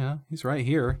 But yeah, he's right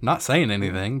here. Not saying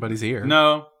anything, but he's here.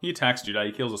 No, he attacks Judai.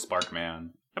 He kills a Spark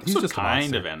Man. He's Episode just a kind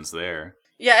monster. of ends there.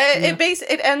 Yeah,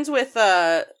 it ends with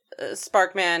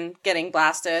Sparkman getting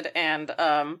blasted and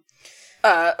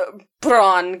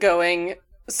Bronn going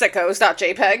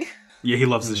sickos.jpg. Yeah, he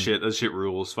loves this shit. This shit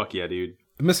rules. Fuck yeah, dude.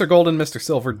 Mr. Gold and Mr.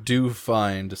 Silver do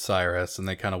find Cyrus, and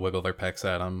they kind of wiggle their pecs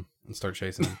at him and start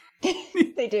chasing him.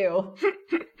 They do.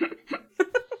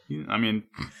 I mean,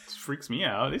 it freaks me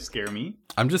out. They scare me.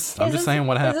 I'm just saying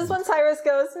what Is happened. this when Cyrus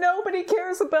goes, nobody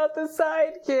cares about the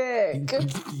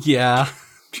sidekick? Yeah,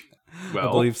 Well,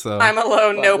 I believe so. I'm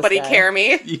alone, Love nobody this guy. care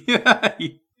me. Yeah.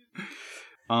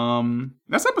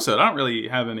 This episode, I don't really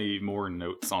have any more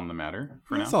notes on the matter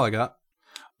for That's now. all I got.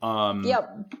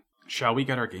 Yep. Shall we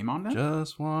get our game on then?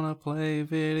 Just wanna play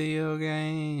video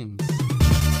games.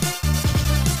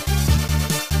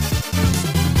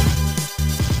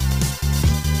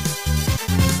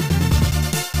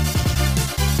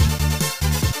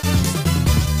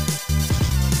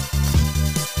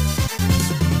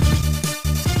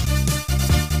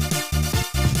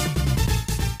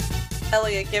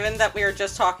 Elliot, given that we were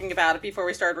just talking about it before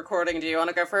we started recording, do you want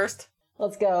to go first?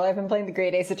 Let's go. I've been playing the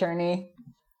Great Ace Attorney.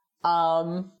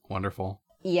 Wonderful.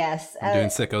 Yes. I'm doing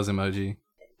sickos emoji.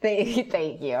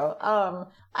 Thank you.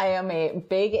 I am a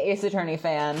big Ace Attorney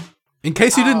fan. In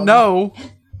case you didn't know.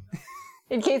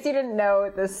 In case you didn't know,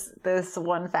 this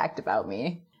one fact about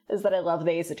me is that I love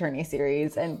the Ace Attorney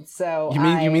series, and so You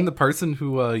mean the person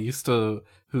who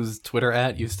whose Twitter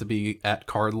 @ used to be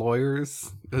 @card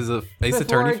lawyers is a Ace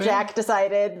Attorney fan? Jack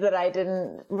decided that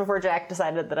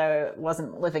I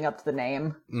wasn't living up to the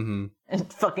name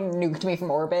and fucking nuked me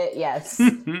from orbit. Yes.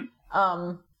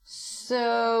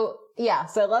 So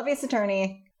I love Ace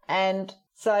Attorney, and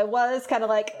so I was kind of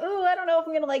like, oh, I don't know if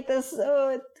I'm gonna like this,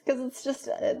 because it's just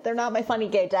they're not my funny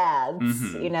gay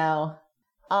dads, you know.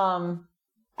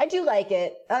 I do like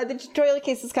it. The tutorial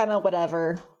case is kind of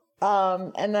whatever.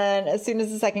 And then as soon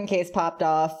as the second case popped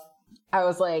off, I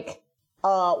was like,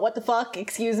 what the fuck,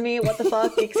 excuse me, what the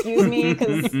fuck, excuse me,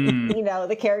 because, you know,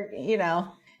 the character, you know,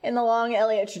 in the long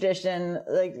Elliot tradition,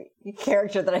 like, the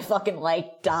character that I fucking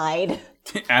like died.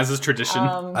 As is tradition.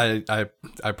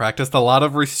 I practiced a lot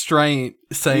of restraint,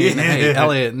 saying, "Hey,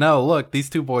 Elliot, no, look, these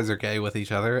two boys are gay with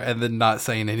each other," and then not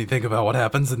saying anything about what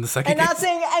happens in the second. And not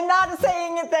saying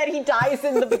that he dies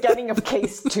in the beginning of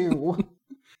case 2.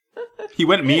 He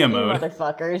went Mia You mode.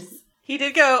 motherfuckers. He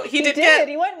did go. He did He get.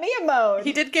 went Mia mode.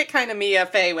 He did get kind of Mia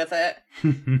Fey with it.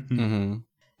 Mm-hmm.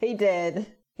 He did.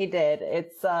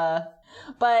 It's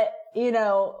but you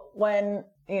know, when,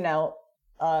 you know,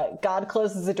 God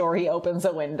closes a door, he opens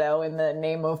a window in the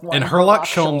name of one. And Herlock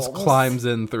Sholmes climbs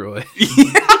in through it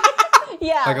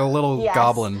Yeah. like a little yes.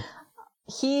 goblin.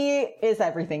 He is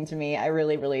everything to me. I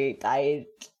really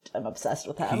I'm obsessed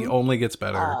with him. He only gets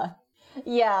better.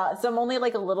 Yeah, so I'm only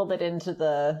like a little bit into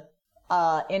the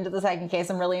second case.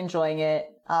 I'm really enjoying it.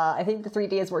 I think the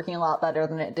 3D is working a lot better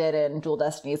than it did in Dual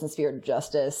Destinies and Spirit of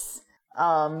Justice.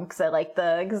 Because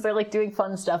they're like doing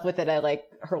fun stuff with it. I like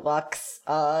Herlock's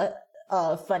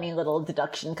funny little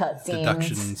deduction cutscenes.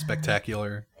 Deduction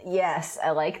spectacular. Yes,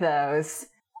 I like those.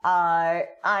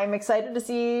 I'm excited to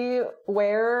see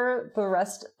where the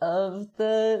rest of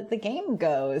the game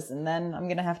goes, and then I'm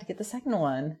gonna have to get the second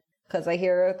one because I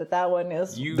hear that one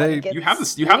is You have the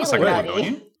second one, don't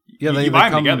you? Yeah, you buy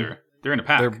them together. They're in a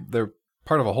pack. They're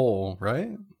part of a whole,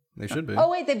 right? They should be. Oh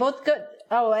wait, they both go.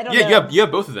 Oh, I don't know. Yeah, you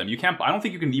have both of them. You can't. I don't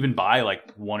think you can even buy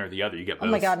like one or the other. You get both.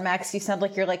 Oh my god, Max, you sound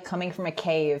like you're like coming from a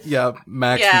cave. Yeah,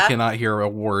 Max, Yeah. we cannot hear a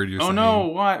word you're saying. Oh no!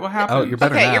 What happened? Oh, you're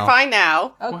better Okay, now. you're fine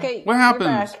now. Okay, What you're happened?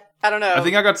 back. I don't know. I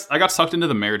think I got sucked into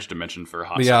the marriage dimension for a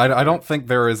hot But yeah, second. I don't think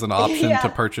there is an option Yeah. to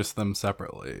purchase them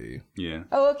separately. Yeah,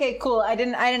 Oh, okay, cool. I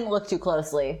didn't look too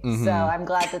closely, so I'm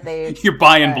glad that they. you're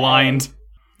buying blind.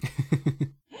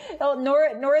 Oh,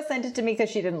 Nora sent it to me because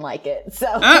she didn't like it. So.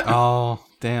 Oh,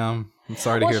 damn. I'm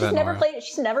sorry to hear that, Nora.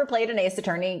 She's never played an Ace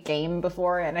Attorney game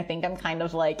before, and I think I'm kind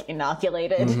of like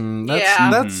inoculated.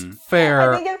 That's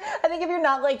fair. I think if you're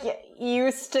not like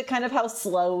used to kind of how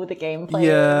slow the gameplay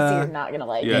Yeah. is, you're not gonna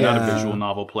like Yeah, it. not a visual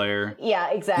novel player.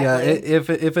 Yeah, exactly. Yeah, if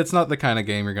it's not the kind of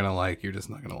game you're gonna like, you're just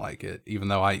not gonna like it. Even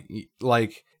though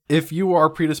if you are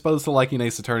predisposed to liking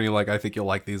Ace Attorney, like I think you'll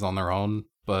like these on their own.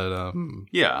 But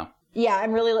Yeah, Yeah,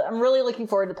 I'm really looking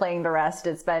forward to playing the rest.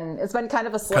 It's been kind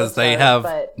of a slow because they start, have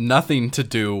but nothing to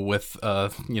do with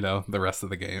the rest of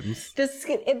the games. this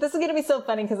is gonna be so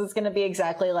funny because it's gonna be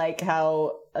exactly like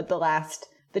how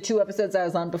the 2 episodes I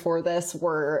was on before this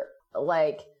were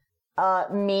like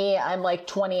I'm like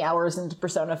 20 hours into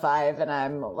Persona 5 and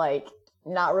I'm like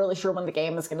not really sure when the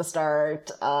game is gonna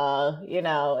start.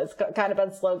 It's kind of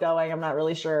been slow going. I'm not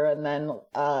really sure,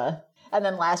 and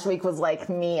then last week was like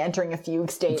me entering a fugue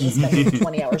state and spending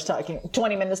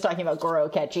 20 minutes talking about Goro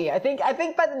Akechi. I think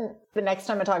by the next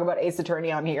time I talk about Ace Attorney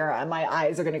on here, my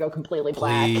eyes are going to go completely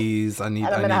black. Please, And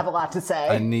I'm going to have a lot to say.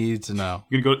 I need to know.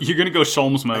 you're gonna go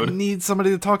Sholmes I mode. need somebody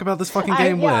to talk about this fucking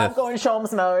game I'm with. going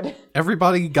Sholmes mode.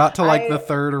 Everybody got to like the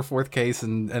 3rd or 4th case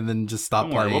and then just stopped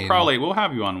Don't worry, playing. we'll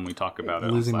have you on when we talk about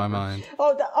it. Losing my mind.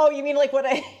 Oh, you mean like what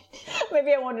I...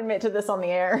 Maybe I won't admit to this on the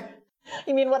air.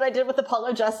 You mean what I did with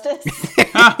Apollo Justice?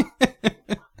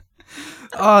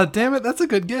 Oh, damn it, that's a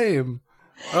good game.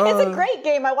 It's a great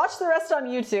game. I watched the rest on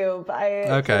YouTube.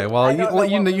 Okay, well,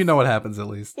 you know what happens at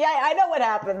least. Yeah, I know what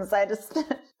happens. I just...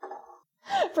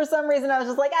 For some reason, I was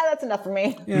just like, that's enough for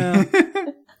me. Yeah.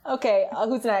 Okay,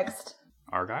 who's next?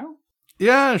 Argyle?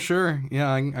 Yeah, sure.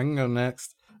 Yeah, I can go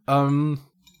next.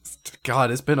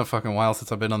 God, it's been a fucking while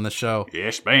since I've been on this show.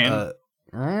 Yes, man.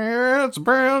 It's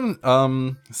been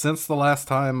since the last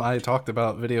time I talked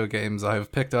about video games, I've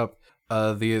picked up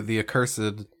the accursed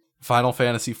Final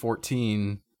Fantasy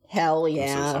 14. Hell I'm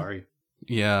yeah. so sorry.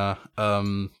 Yeah, I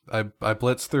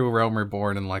blitzed through Realm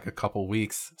Reborn in like a couple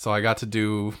weeks, so I got to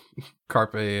do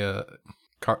I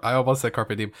almost said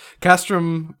Carpe Diem,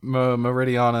 Castrum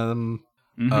Meridianum,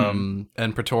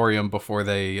 and Praetorium before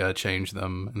they changed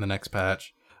them in the next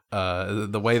patch,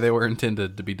 the way they were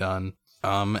intended to be done.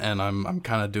 And I'm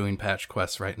kind of doing patch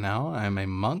quests right now. I'm a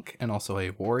monk and also a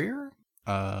warrior.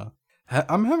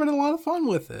 I'm having a lot of fun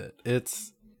with it.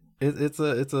 It's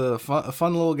a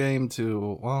fun little game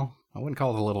to, well, I wouldn't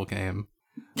call it a little game,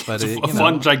 but A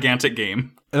fun, gigantic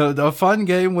game. a fun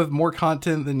game with more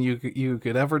content than you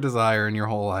could ever desire in your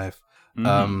whole life.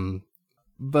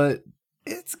 But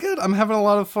it's good. I'm having a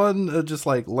lot of fun just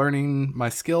like learning my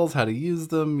skills, how to use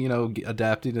them,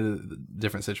 adapting to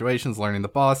different situations, learning the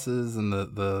bosses and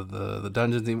the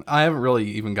dungeons. I haven't really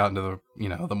even gotten to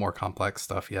the more complex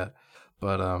stuff yet,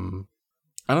 but I don't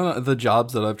know, the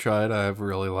jobs that I've tried I've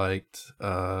really liked,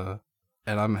 and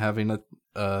I'm having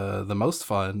the most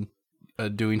fun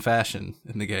doing fashion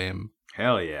in the game.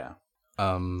 Hell yeah.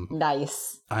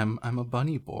 Nice. I'm a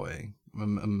bunny boy.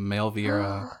 I'm a male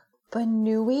Viera.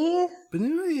 Banui?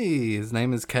 Banui. His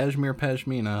name is Kashmir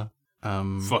Pashmina.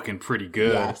 Fucking pretty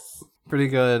good. Yes. Pretty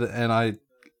good. And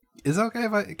is it okay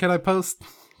if can I post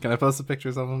the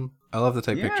pictures of him? I love to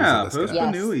take pictures of this guy.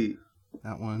 Yes. Banui.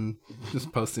 That one.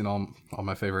 Just posting all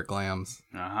my favorite glams.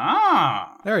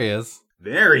 Aha! There he is.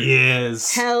 There he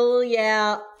is. Hell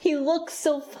yeah. He looks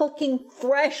so fucking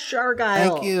fresh,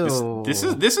 Argyle. Thank you.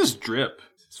 This is drip,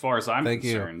 as far as I'm Thank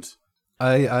you. concerned.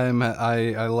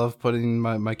 I love putting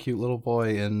my cute little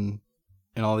boy in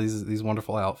all these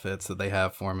wonderful outfits that they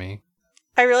have for me.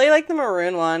 I really like the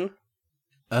maroon one.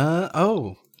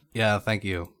 Oh. Yeah, thank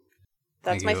you.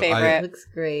 That's Thank my you. favorite. Looks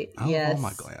great. Oh, yes. all my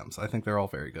glams. I think they're all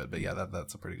very good, but yeah,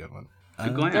 that's a pretty good one.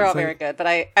 Good glam. They're all so- very good, but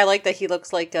I like that he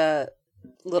looks like a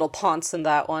little Ponce in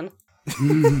that one.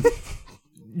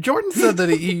 Jordan said that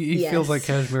he Yes. feels like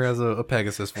Kashmir has a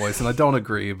Pegasus voice, and I don't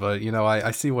agree, but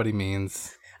I see what he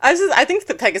means. I think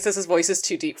that Pegasus's voice is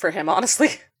too deep for him, honestly.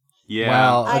 Yeah.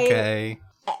 Well, I- okay.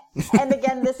 And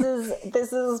again, this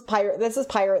is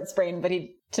Pirate's brain, but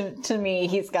to me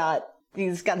he's got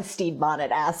a Steve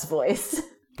Bonnet ass voice.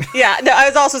 Yeah, no, I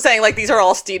was also saying, like, these are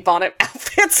all Steve Bonnet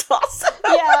outfits also.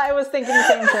 Yeah, I was thinking the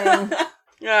same thing.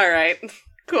 All right,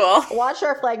 cool. Watch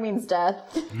Our Flag Means Death.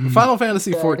 Final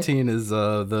Fantasy XIV is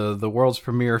the world's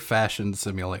premier fashion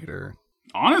simulator.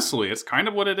 Honestly, it's kind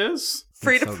of what it is.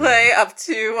 Free to so play up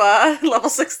to level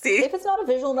 60. If it's not a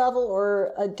visual novel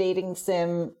or a dating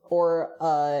sim or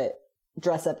a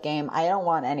dress-up game, I don't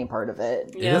want any part of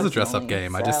it. Yeah. It is a dress-up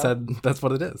game. I just So- said that's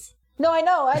what it is. No, I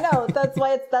know. That's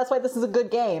why this is a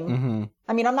good game. Mm-hmm.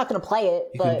 I mean, I'm not going to play it,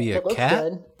 You but can be a it looks cat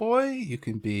good. boy. You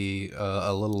can be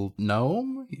a little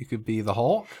gnome. You could be the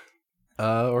Hulk,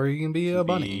 or you can be a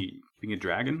bunny. Being a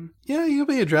dragon. Yeah, you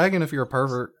can be a dragon if you're a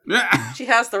pervert. Yeah. She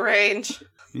has the range.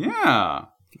 Yeah.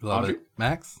 Love Audrey? it,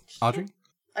 Max. Audrey.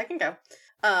 I can go.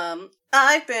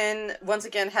 I've been once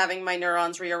again having my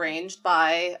neurons rearranged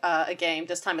by a game.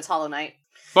 This time it's Hollow Knight.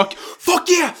 Fuck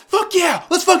yeah!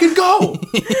 Let's fucking go!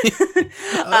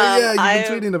 Oh yeah, I've-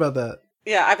 you've been tweeting about that.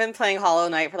 Yeah, I've been playing Hollow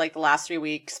Knight for like the last 3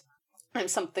 weeks. I'm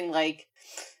something like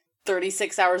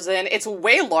 36 hours in. It's a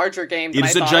way larger game than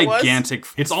It's I a thought it was. gigantic.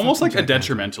 It's almost like a fucking gigantic.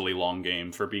 detrimentally long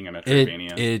game for being a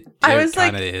Metroidvania. It I was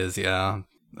kind of like- is, yeah.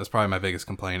 That's probably my biggest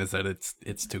complaint is that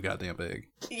it's too goddamn big.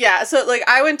 Yeah, so like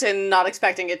I went in not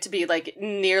expecting it to be like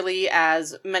nearly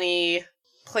as many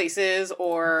places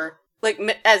or like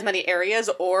as many areas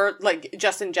or like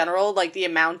just in general like the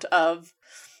amount of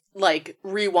like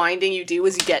rewinding you do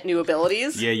as you get new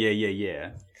abilities.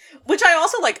 Yeah. Which I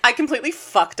also like. I completely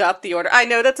fucked up the order. I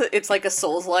know that it's like a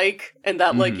Souls-like and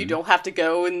that like you don't have to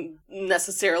go in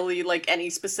necessarily like any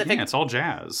specific Yeah, it's all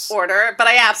jazz. order, but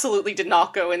I absolutely did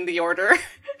not go in the order.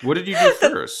 What did you do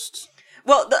first?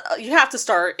 Well, you have to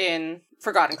start in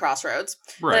Forgotten Crossroads.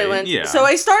 But I Right, yeah. So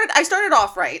I started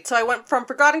off right. So I went from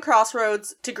Forgotten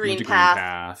Crossroads to Green Went to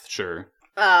Path, sure.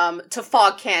 to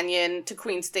Fog Canyon, to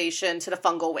Queen Station, to the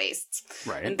Fungal Wastes.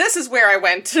 Right. And this is where I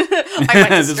went. I went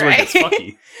This is where it astray. gets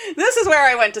fucky. This is where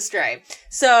I went astray.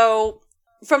 So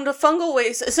from the Fungal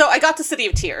Wastes, so I got to City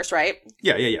of Tears, right?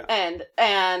 Yeah. And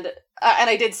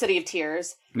I did City of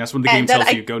Tears. And that's when the And game then tells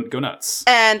I- you go nuts.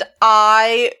 And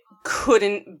I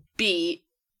couldn't beat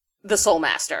the Soul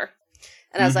Master.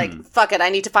 And I was like, fuck it, I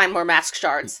need to find more mask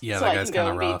shards. Yeah, so that I guy's can go kind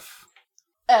of and rough.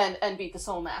 and beat the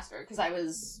Soul Master, because I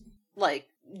was, like,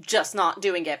 just not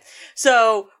doing it.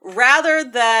 So,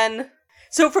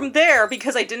 from there,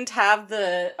 because I didn't have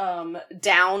the,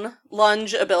 down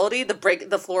lunge ability,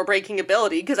 the floor breaking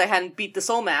ability, because I hadn't beat the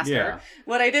Soul Master, Yeah.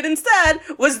 what I did instead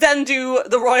was then do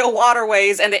the Royal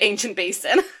Waterways and the Ancient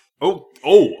Basin. Oh,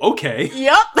 okay.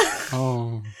 Yep.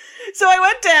 Oh. So I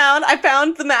went down, I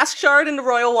found the Mask Shard in the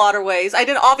Royal Waterways. I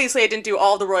didn't do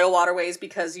all the Royal Waterways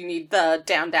because you need the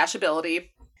down dash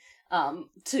ability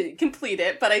to complete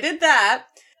it, but I did that.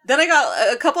 Then I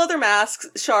got a couple other Mask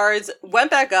Shards,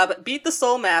 went back up, beat the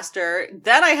Soul Master,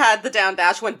 then I had the down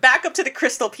dash, went back up to the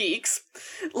Crystal Peaks,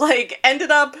 like, ended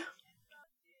up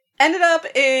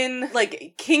in,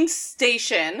 like, King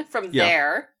Station from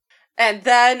there, and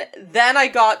then I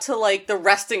got to, like, the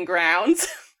Resting Grounds.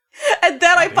 And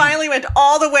then I finally went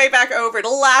all the way back over. The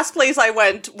last place I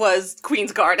went was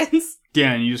Queen's Gardens.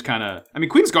 Yeah, and you just kind of... I mean,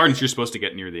 Queen's Gardens you're supposed to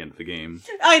get near the end of the game.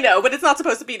 I know, but it's not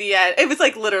supposed to be the end. It was,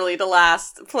 like, literally the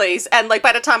last place. And, like,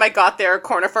 by the time I got there,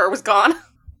 Cornifer was gone.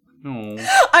 No.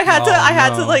 I had Oh,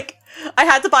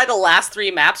 no. to buy the last 3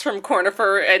 maps from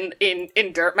Cornifer and in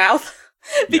Dirtmouth.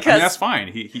 because that's fine.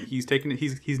 He's taking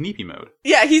he's Neepy mode.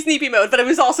 yeah, he's Neepy mode, but it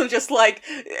was also just like,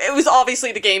 it was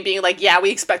obviously the game being like, yeah,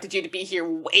 we expected you to be here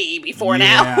way before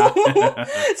now.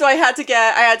 So I had to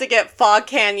get Fog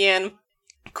Canyon,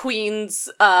 Queen's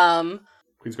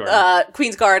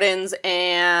Gardens,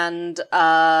 and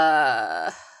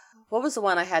what was the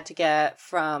one I had to get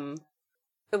from?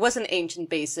 It wasn't Ancient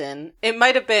Basin. It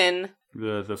might have been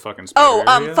the fucking spider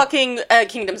area? fucking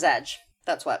Kingdom's Edge.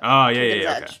 That's what. Oh yeah, Kingdom's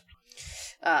yeah, Edge.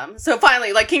 okay. So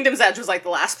finally, like, Kingdom's Edge was like the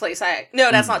last place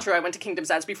no, that's not true. I went to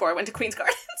Kingdom's Edge before I went to Queen's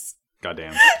Gardens.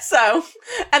 Goddamn. So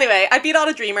anyway, I beat all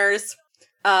the Dreamers.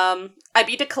 I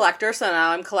beat the Collector, so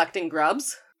now I'm collecting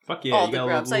grubs. Fuck yeah, all you the got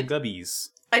grubs little gubbies.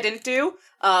 I didn't do.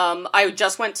 I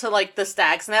just went to like the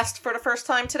Stag's Nest for the first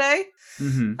time today.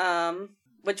 Mm-hmm.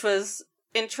 Which was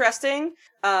interesting.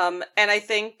 And I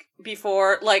think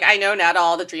before, like, I know now that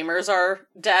all the Dreamers are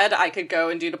dead, I could go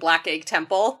and do the Black Egg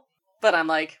Temple, but I'm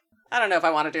like, I don't know if I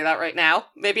want to do that right now.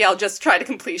 Maybe I'll just try to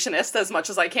completionist as much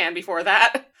as I can before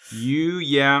that.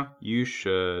 You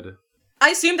should. I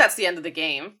assume that's the end of the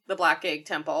game, the Black Egg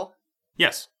Temple.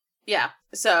 Yes. Yeah.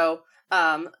 So,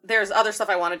 there's other stuff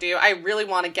I want to do. I really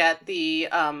want to get the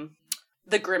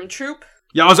Grim Troop.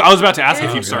 Yeah, I was about to ask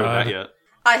if Oh, you've started God. that yet.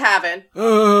 I haven't,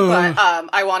 but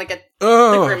I want to get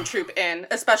the Grim Troop in,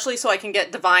 especially so I can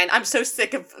get Divine. I'm so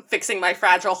sick of fixing my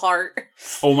fragile heart.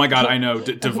 Oh my god, I know.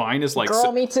 Divine is like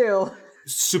Girl, me too.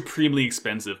 supremely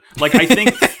expensive. Like, I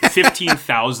think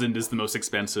 15,000 is the most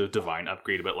expensive Divine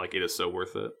upgrade, but like, it is so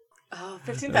worth it. Oh,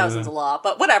 15,000's a lot,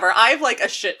 but whatever. I have like a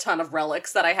shit ton of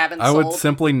relics that I haven't I sold. would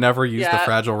simply never use the Yeah.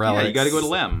 fragile relics. Yeah, you gotta go to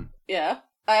Lem. Yeah.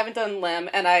 I haven't done Lim,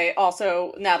 and I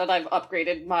also, now that I've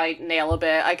upgraded my nail a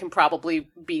bit, I can probably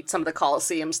beat some of the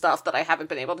Coliseum stuff that I haven't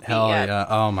been able to beat Hell yet. yeah!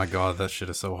 Oh my god, that shit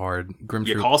is so hard. Grim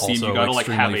Yeah, Troop Coliseum, also you gotta like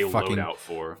have a extremely fucking loadout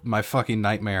for. my fucking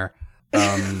nightmare.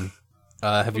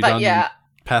 Have you But done yeah.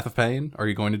 Path of Pain? Are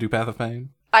you going to do Path of Pain?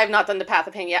 I have not done the Path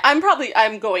of Pain yet. I'm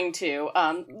going to.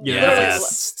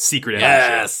 Yes. Secret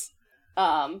yes.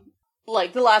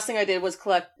 Like, the last thing I did was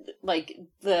collect, like,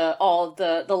 the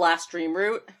last dream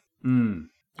route.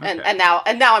 Okay. And now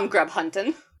I'm grub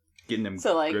hunting. Getting them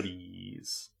so, like,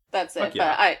 grubbies. That's it. Fuck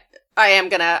yeah. But I am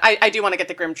gonna, I do want to get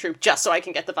the Grim Troop just so I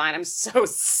can get the Vine. I'm so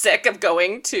sick of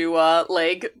going to,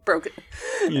 leg broken.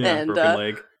 Yeah, and, broken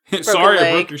leg. Sorry, I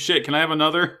leg. broke your shit. Can I have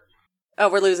another? Oh,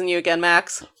 we're losing you again,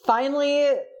 Max.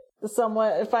 Finally, it's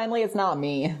not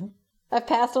me. I've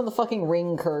passed on the fucking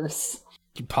ring curse.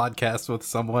 You podcast with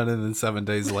someone and then 7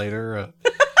 days later,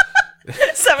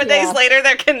 7 days Yeah. later,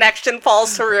 their connection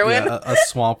falls to ruin. yeah, a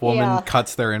swamp woman Yeah.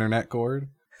 cuts their internet cord.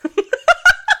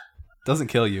 Doesn't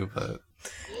kill you, but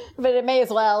But it may as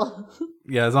well.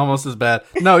 yeah, it's almost as bad.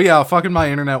 No, yeah, fucking my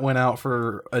internet went out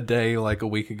for a day like a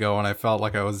week ago, and I felt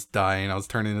like I was dying. I was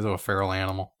turning into a feral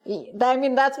animal. I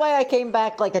mean, that's why I came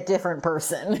back like a different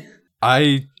person.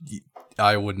 I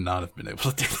would not have been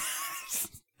able to do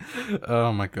that.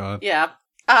 Oh my god. Yeah.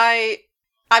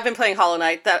 I've been playing Hollow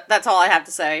Knight. That's all I have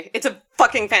to say. It's a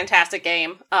fucking fantastic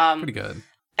game. Pretty good.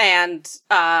 And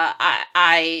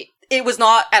it was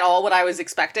not at all what I was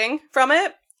expecting from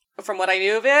it, from what I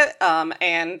knew of it.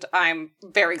 And I'm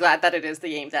very glad that it is the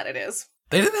game that it is.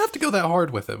 They didn't have to go that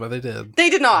hard with it, but they did. They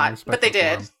did I not, respect but they it for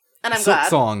did. them. And I'm Silk glad.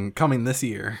 Song coming this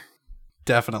year.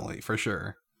 Definitely, for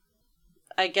sure.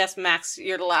 I guess, Max,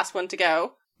 you're the last one to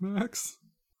go. Max.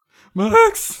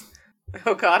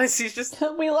 Oh god, is he just...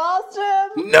 We lost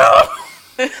him! No!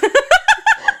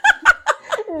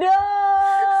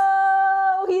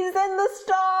 No! He's in the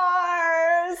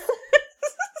stars!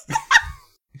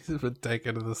 He's been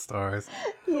taken to the stars.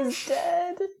 He's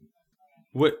dead.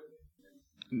 What?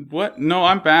 No,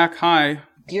 I'm back. Hi.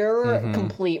 You're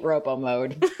complete robo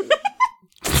mode.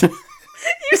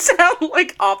 You sound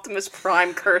like Optimus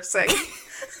Prime cursing.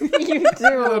 You I don't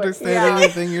do. understand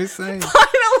anything you're saying.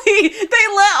 Finally,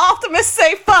 they let Optimus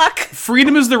say fuck.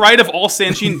 Freedom is the right of all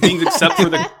sentient beings except for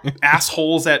the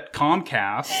assholes at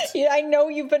Comcast. Yeah, I know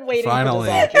you've been waiting Finally.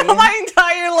 for this, Audrey. My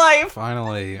entire life.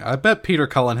 Finally. I bet Peter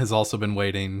Cullen has also been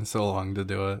waiting so long to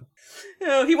do it.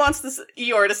 Oh, he wants this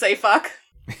Eeyore to say fuck.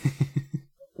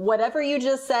 Whatever you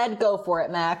just said, go for it,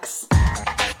 Max.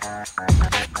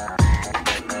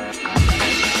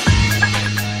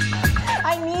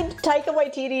 I need Taika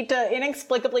Waititi to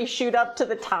inexplicably shoot up to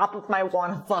the top of my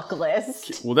wanna fuck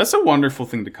list. Well, that's a wonderful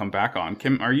thing to come back on.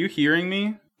 Kim, are you hearing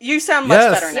me? You sound much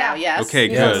Yes. better now, yes. Okay,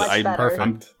 You sound good. much better.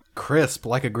 Perfect. Crisp,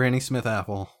 like a Granny Smith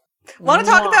apple. Want to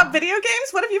talk about video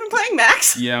games? What have you been playing,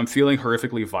 Max? Yeah, I'm feeling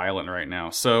horrifically violent right now.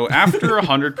 So after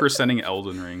 100%ing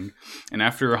Elden Ring, and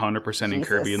after 100%ing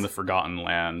Kirby in the Forgotten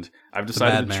Land, I've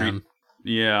decided to treat... Madman.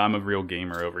 Yeah, I'm a real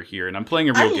gamer over here, and I'm playing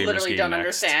a real gamer's game literally don't next.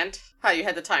 understand how you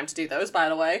had the time to do those, by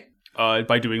the way.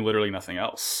 By doing literally nothing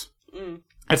else. Mm.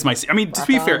 That's my. I mean, to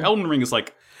be fair, Elden Ring is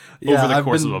like over the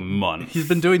course of a month. He's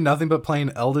been doing nothing but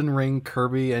playing Elden Ring,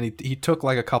 Kirby, and he took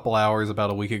like a couple hours about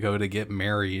a week ago to get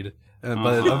married. But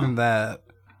other than that,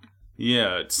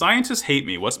 yeah, scientists hate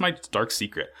me. What's my dark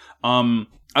secret?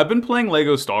 I've been playing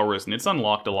Lego Star Wars, and it's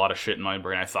unlocked a lot of shit in my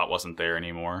brain I thought wasn't there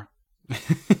anymore.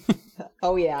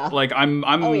 Oh yeah. Like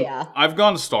I've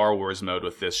gone Star Wars mode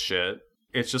with this shit.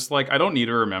 It's just like I don't need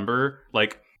to remember.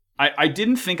 Like I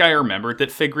didn't think I remembered that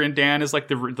Figrin Dan is like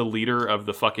the leader of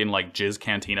the fucking like Jizz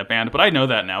Cantina band, but I know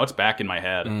that now. It's back in my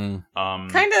head.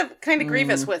 Kind of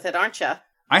grievous with it, aren't you?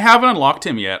 I haven't unlocked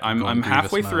him yet. I'm Going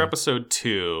halfway Grievous through mode. episode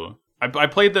 2. I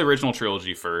played the original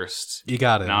trilogy first. you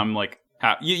got it. Now I'm like,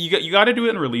 you got to do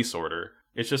it in release order.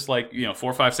 It's just like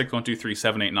 4, 5, 6, 1, 2, 3,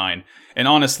 7, 8, 9. And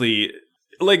honestly,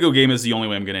 Lego game is the only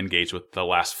way I'm going to engage with the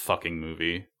last fucking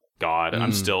movie. God,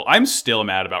 I'm still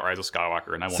mad about Rise of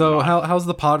Skywalker, and I won't. So how's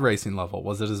the pod racing level?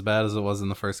 Was it as bad as it was in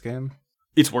the first game?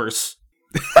 It's worse.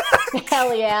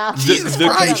 Hell yeah.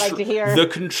 I'd like to hear. The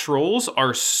controls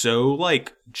are so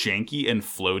like janky and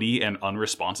floaty and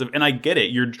unresponsive, and I get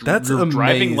it. You're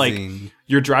driving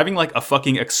like a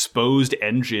fucking exposed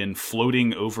engine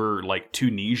floating over like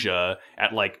Tunisia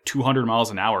at like 200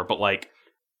 miles an hour, but like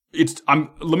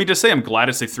let me just say, I'm glad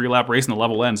it's a 3-lap race and the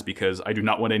level ends because I do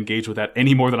not want to engage with that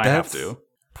any more than I have to.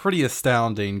 Pretty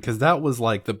astounding because that was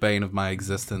like the bane of my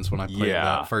existence when I played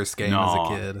that first game as a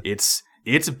kid.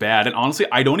 It's bad, and honestly,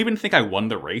 I don't even think I won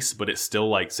the race, but it still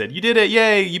like said, "You did it,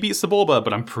 yay! You beat Sebulba,"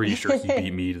 but I'm pretty sure he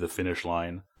beat me to the finish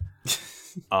line.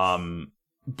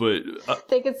 But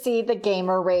they could see the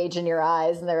gamer rage in your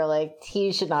eyes, and they were like,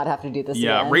 "He should not have to do this."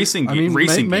 Yeah, again. racing.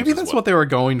 Maybe that's what they were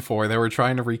going for. They were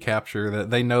trying to recapture that.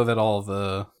 They know that all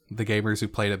the gamers who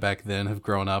played it back then have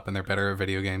grown up and they're better at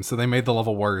video games, so they made the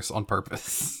level worse on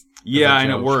purpose. Yeah,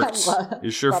 and it worked. It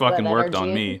sure love fucking that worked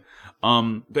on energy.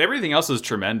 me. But everything else is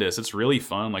tremendous. It's really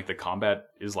fun. Like the combat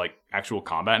is like actual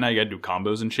combat now. You gotta do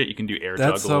combos and shit. You can do air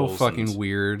That's so juggles. fucking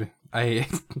weird. I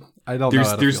don't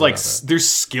know. There's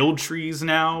skill trees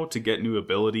now to get new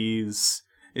abilities.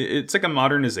 It's like a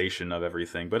modernization of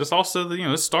everything, but it's also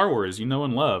it's Star Wars, and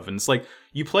love, and it's like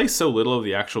you play so little of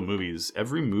the actual movies.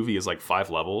 Every movie is like 5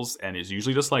 levels, and it's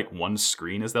usually just like one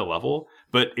screen is the level.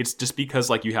 But it's just because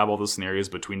like you have all those scenarios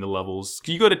between the levels.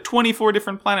 You go to 24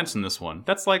 different planets in this one.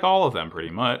 That's like all of them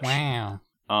pretty much. Wow.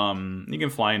 You can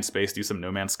fly in space, do some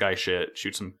No Man's Sky shit,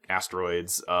 shoot some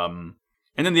asteroids.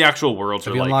 And then the actual worlds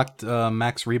Have are you like... unlocked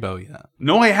Max Rebo yet?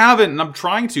 No, I haven't, and I'm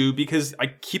trying to because I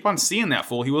keep on seeing that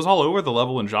fool. He was all over the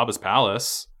level in Jabba's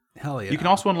palace. Hell yeah. You can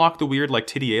also unlock the weird like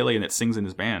titty alien that sings in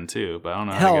his band too, but I don't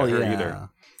know how to get her either.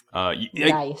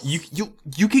 Nice.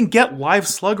 You can get live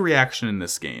slug reaction in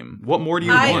this game. What more do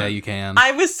you want? Yeah, you can.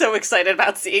 I was so excited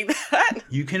about seeing that.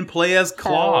 You can play as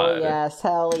Claude.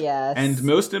 Hell yes. And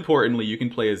most importantly, you can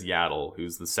play as Yaddle,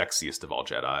 who's the sexiest of all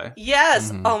Jedi.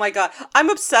 Yes. Oh my god. I'm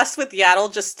obsessed with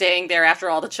Yaddle just staying there after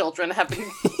all the children have been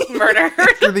murdered.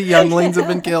 After the younglings have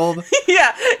been killed.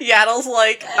 Yeah. Yaddle's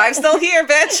like, I'm still here,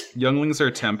 bitch. Younglings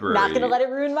are temporary. Not gonna let it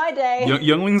ruin my day.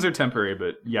 Younglings are temporary,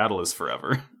 but Yaddle is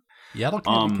forever. Yaddle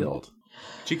can't be killed.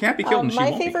 She can't be killed, and she my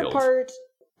won't be favorite killed. part,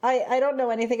 I don't know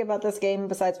anything about this game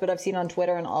besides what I've seen on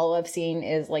Twitter, and all I've seen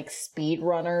is like speed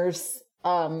runners,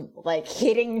 like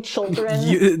hitting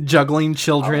children, Juggling A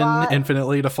children lot.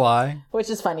 infinitely to fly. which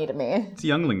is funny to me. It's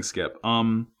Youngling Skip.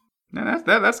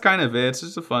 That's kind of it. It's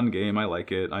just a fun game. I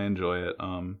like it. I enjoy it.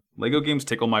 Lego games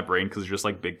tickle my brain because they're just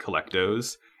like big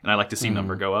collectos, and I like to see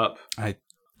number go up.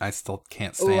 I still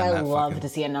can't Ooh, stand I that. love fucking... to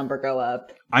see a number go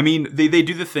up. I mean, they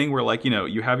do the thing where like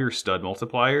you have your stud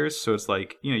multipliers, so it's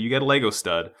like you get a Lego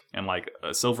stud, and like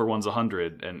a silver one's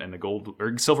 100, and the gold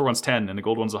or silver one's 10, and the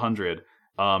gold one's 100.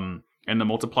 And the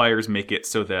multipliers make it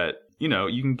so that you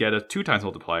can get a 2 times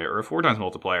multiplier or a 4 times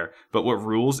multiplier. But what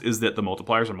rules is that the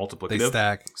multipliers are multiplicative. They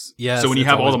stack. Yes, So when you it's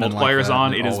have all the always been multipliers like that,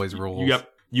 on, and it is always rules.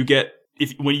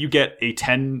 when you get a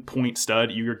 10-point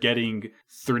stud, you're getting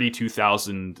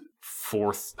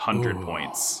 32,400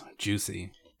 points.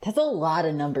 Juicy. That's a lot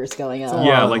of numbers going up.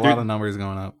 Yeah, a like lot of numbers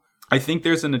going up. I think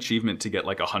there's an achievement to get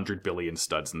like 100 billion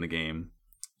studs in the game,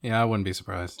 Yeah, I wouldn't be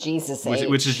surprised. Jesus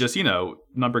which is just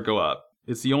number go up.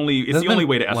 It's the only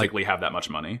way to ethically have that much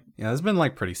money. Yeah, it's been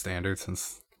like pretty standard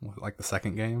since like the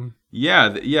second game.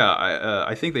 Yeah.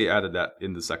 I think they added that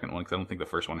in the second one because I don't think the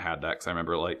first one had that. Because I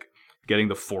remember like getting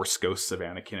the Force Ghosts of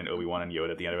Anakin and Obi-Wan and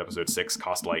Yoda at the end of Episode 6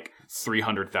 cost like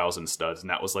 300,000 studs, and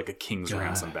that was like a king's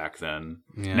ransom back then.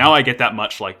 Yeah. Now I get that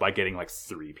much like by getting like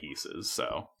 3 pieces.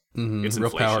 So it's Real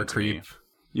inflation power to me. creep.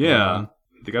 Yeah,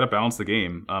 they got to balance the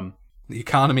game. The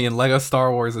economy in Lego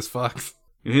Star Wars is fucked.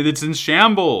 It's in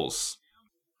shambles.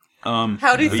 How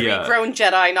do but three yeah. grown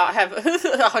Jedi not have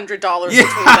 $100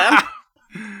 between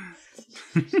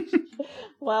them?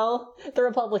 Well, the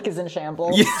Republic is in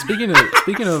shambles. Yeah.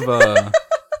 Speaking of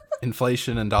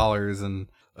inflation and dollars and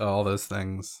all those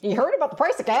things. You heard about the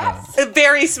price of gas?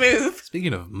 Very smooth.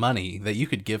 Speaking of money that you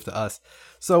could give to us,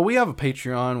 so we have a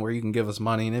Patreon where you can give us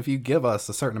money, and if you give us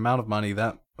a certain amount of money,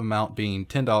 that amount being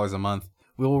 $10 a month,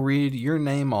 we will read your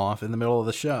name off in the middle of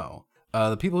the show.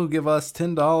 The people who give us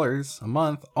 $10 a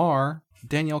month are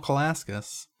Danielle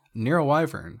Kalaskis, Nero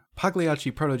Wyvern, Pagliacci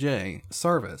Protege,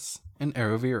 Sarvis, and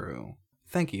Aeroviru.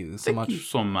 Thank you so Thank you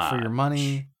so much for your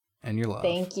money and your love.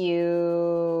 Thank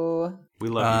you. We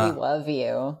love We love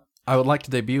you. I would like to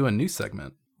debut a new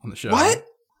segment on the show. What?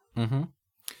 Mm-hmm.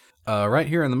 Right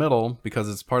here in the middle, because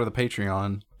it's part of the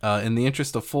Patreon, in the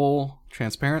interest of full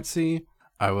transparency,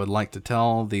 I would like to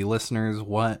tell the listeners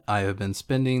what I have been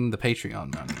spending the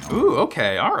Patreon money on. Ooh,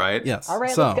 okay, all right. Yes. All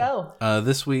right, so, let's go.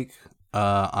 This week,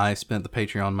 I spent the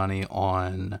Patreon money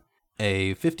on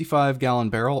a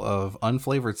 55-gallon barrel of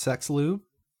unflavored sex lube,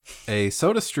 a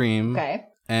soda stream, Okay.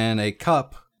 and a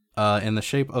cup in the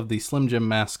shape of the Slim Jim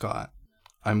mascot.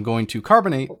 I'm going to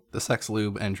carbonate the sex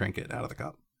lube and drink it out of the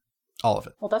cup. All of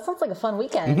it. Well, that sounds like a fun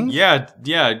weekend. Mhm.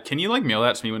 Yeah. Can you like mail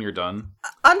that to me when you're done?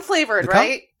 Unflavored, The cup?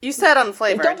 right? You said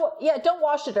unflavored. Don't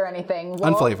wash it or anything.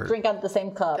 We'll Unflavored. drink out of the same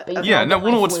cup. But you Yeah, can no,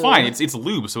 get my it's fluid. fine. It's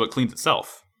lube, so it cleans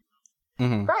itself.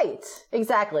 Mm-hmm. Right.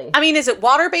 Exactly. I mean, is it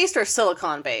water-based or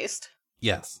silicone-based?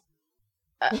 Yes.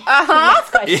 Uh-huh. Next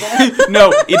question.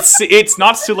 No, it's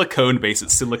not silicone based.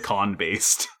 It's silicon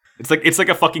based. It's like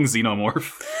a fucking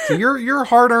xenomorph. So your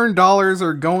hard-earned dollars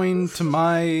are going to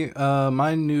my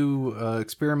my new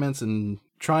experiments and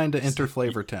trying to enter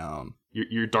Flavor Town.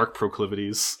 Your dark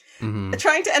proclivities. Mm-hmm.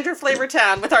 Trying to enter Flavor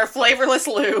Town with our flavorless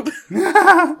lube.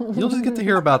 You'll just get to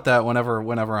hear about that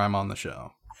whenever I'm on the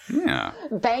show. Yeah.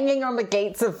 Banging on the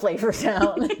gates of Flavor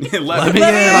Town. Let me in.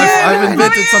 I've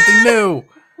invented something new.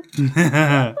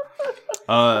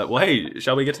 Well, hey,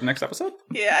 shall we get to the next episode?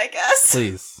 Yeah, I guess.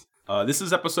 Please. This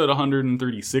is episode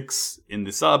 136 in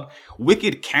the sub.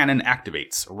 Wicked Cannon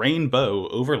activates. Rainbow,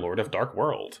 Overlord of Dark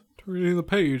World. Turning the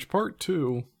page, part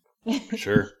 2.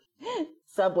 Sure.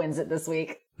 Sub wins it this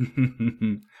week.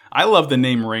 I love the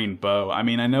name Rainbow. I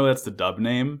mean, I know that's the dub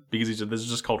name because this is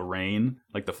just called Rain,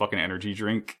 like the fucking energy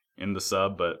drink in the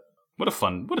sub. But what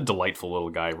a delightful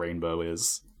little guy Rainbow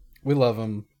is. We love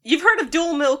him. You've heard of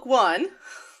Dual Milk 1.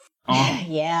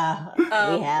 Yeah, we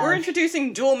have. We're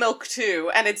introducing Dual Milk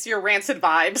 2, and it's your rancid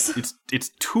vibes.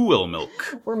 It's Tuil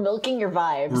milk. We're milking your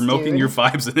vibes. We're milking dude. your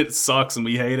vibes, and it sucks, and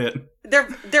we hate it.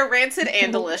 They're rancid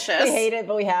and delicious. We hate it,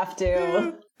 but we have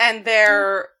to. And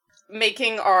they're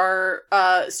making our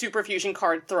Super Fusion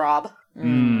card throb.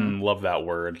 Love that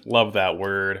word. Love that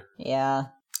word. Yeah.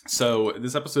 So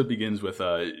this episode begins with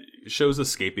Sho's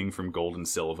escaping from Golden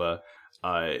Silva.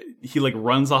 He like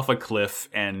runs off a cliff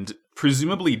and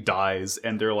presumably dies,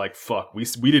 and they're like, fuck, we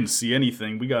didn't see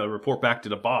anything, we gotta report back to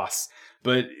the boss.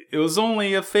 But it was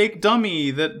only a fake dummy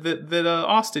that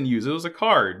Austin used. It was a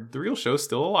card. The real Sho's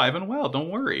still alive and well, don't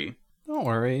worry. Don't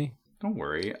worry.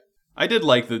 I did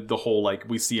like the whole, like,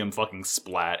 we see him fucking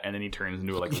splat, and then he turns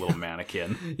into like a little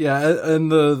mannequin. Yeah,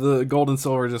 and the gold and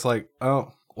silver just like,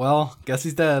 oh, well, guess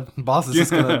he's dead. Boss is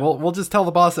just gonna, we'll just tell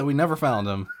the boss that we never found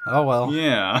him. Oh, well.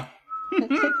 Yeah.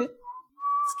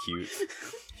 It's cute.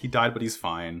 He died, but he's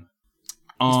fine.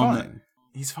 He's fine.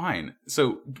 He's fine.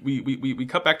 So we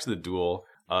cut back to the duel.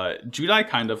 Judai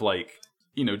kind of like,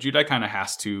 Judai kind of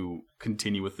has to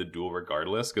continue with the duel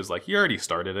regardless, because like he already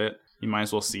started it. You might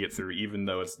as well see it through, even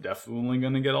though it's definitely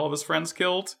going to get all of his friends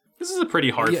killed. This is a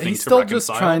pretty hard thing he's to still reconcile.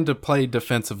 just trying to play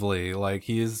defensively. Like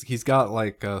he's got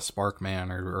like Sparkman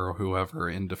or whoever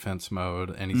in defense mode,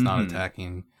 and he's not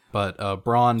attacking. But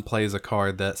Braun plays a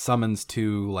card that summons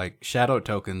 2 like shadow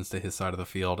tokens to his side of the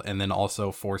field, and then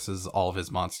also forces all of his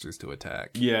monsters to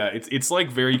attack. Yeah, it's like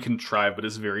very contrived, but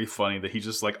it's very funny that he's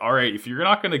just like, all right, if you're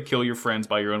not going to kill your friends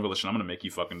by your own volition, I'm going to make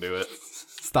you fucking do it.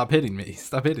 Stop hitting me!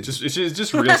 Stop hitting me! It's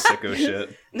just real sicko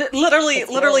shit.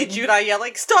 Literally, Judai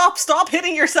yelling, stop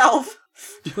hitting yourself!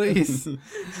 Please.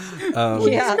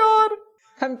 Yeah. God!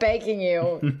 I'm begging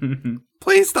you.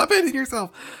 Please stop hitting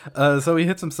yourself. So he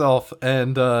hits himself,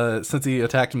 and since he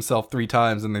attacked himself 3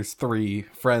 times, and there's 3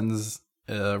 friends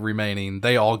remaining,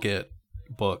 they all get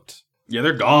booked. Yeah,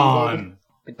 they're gone.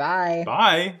 Goodbye.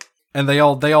 Bye. And they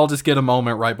all just get a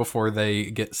moment right before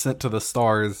they get sent to the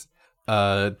stars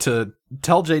to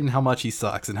tell Jaden how much he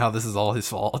sucks and how this is all his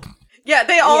fault. Yeah,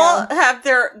 they all have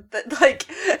their, like,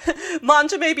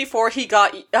 Manjime before he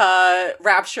got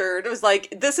raptured, it was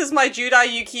like, this is my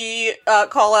Judai Yuki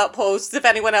call-out post. If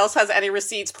anyone else has any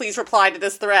receipts, please reply to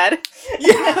this thread.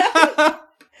 Yeah.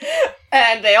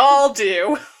 And they all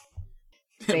do.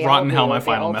 Rotten hell, my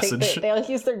final message. They all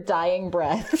use their dying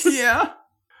breaths. Yeah.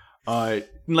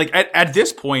 Like at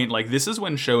this point, like this is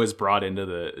when Sho is brought into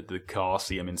the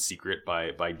Coliseum in secret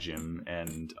by Jim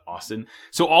and Austin.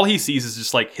 So all he sees is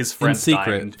just like his friends in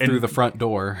secret dying through the front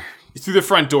door. Through the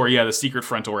front door, yeah, the secret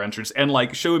front door entrance, and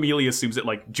like Sho immediately assumes that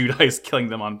like Judai is killing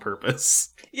them on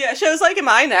purpose. Yeah, Sho's like, am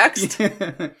I next?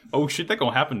 Oh shit, that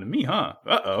gonna happen to me, huh?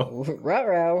 Uh-oh.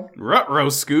 Ruh-roh. Ruh-roh,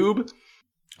 Scoob.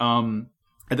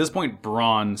 At this point,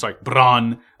 Bron,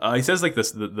 he says like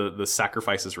this, the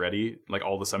sacrifice is ready, like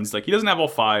all the summons. He's like, he doesn't have all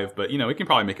 5, but you know, he can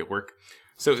probably make it work.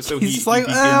 So he's like,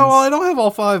 well, I don't have all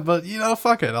 5, but you know,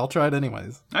 fuck it, I'll try it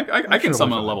anyways. I can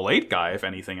summon a level 8 guy if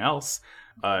anything else.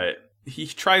 He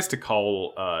tries to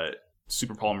call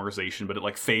super polymerization, but it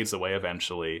like fades away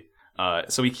eventually.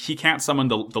 So he can't summon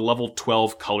the level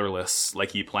 12 colorless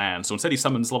like he planned. So instead he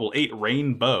summons level 8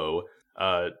 Rainbow,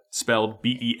 spelled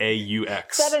Beaux.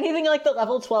 Is that anything like the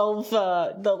level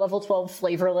 12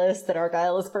 flavorless that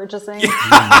Argyle is purchasing?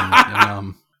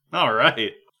 All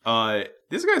right.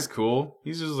 This guy's cool.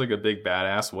 He's just like a big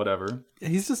badass, whatever.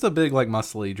 He's just a big like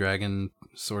muscly dragon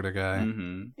sort of guy.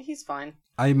 Mm-hmm. He's fine.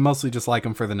 I mostly just like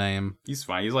him for the name. He's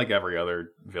fine. He's like every other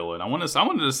villain. I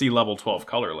wanted to see level 12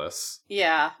 colorless.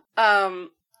 Yeah.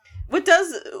 What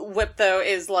does whip though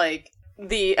is like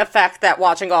the effect that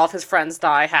watching all of his friends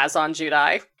die has on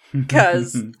Judai.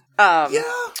 Because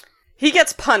he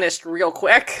gets punished real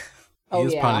quick. He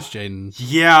is punished, Jaden.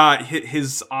 Yeah,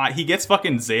 his he gets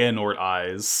fucking Xehanort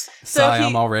eyes.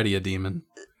 I'm already a demon.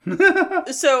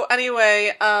 So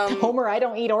anyway, Homer, I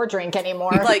don't eat or drink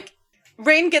anymore. Like,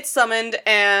 Rain gets summoned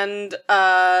and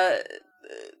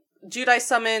Judai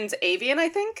summons Avian, I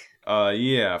think?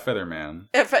 Yeah, Featherman.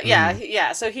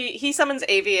 Yeah. So he summons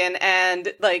Avian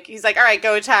and like he's like, all right,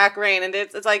 go attack Rain, and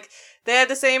it's like they have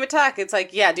the same attack. It's like,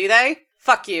 yeah, do they?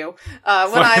 Fuck you.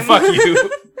 Fuck you.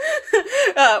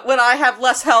 When I have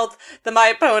less health than my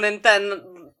opponent, then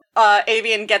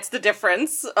Avian gets the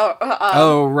difference.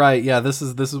 Oh right, yeah. This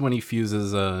is when he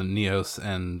fuses Neos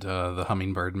and the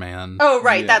Hummingbird Man. Oh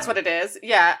right, that's what it is.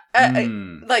 Yeah,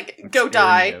 like go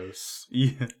die.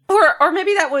 Yeah. Or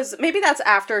maybe that's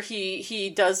after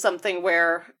he does something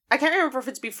where I can't remember if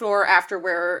it's before or after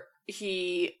where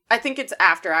I think it's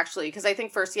after actually, because I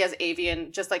think first he has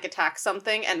Avian just like attack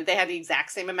something and they have the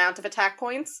exact same amount of attack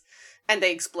points and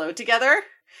they explode together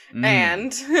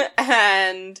and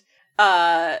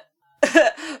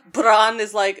Bron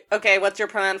is like, okay, what's your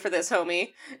plan for this,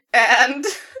 homie? And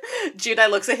Judai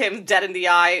looks at him dead in the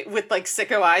eye with like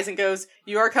sicko eyes and goes,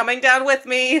 you are coming down with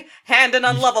me, hand in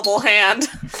unlovable hand.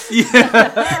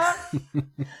 Yeah.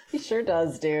 He sure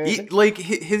does, dude. He's like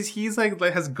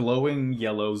has glowing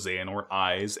yellow Xehanort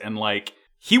eyes, and like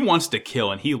he wants to kill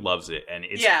and he loves it, and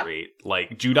it's great.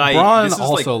 Like Judai, Bron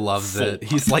also loves it.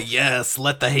 He's like, yes,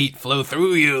 let the hate flow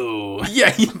through you.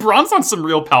 Yeah, Bron's on some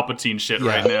real Palpatine shit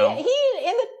right now. He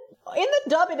in the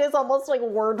dub, it is almost like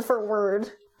word for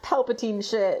word Palpatine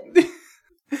shit.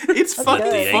 It's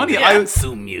fucking funny. I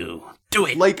assume you do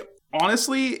it. Like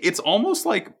honestly, it's almost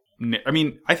like I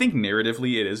mean, I think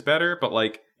narratively it is better, but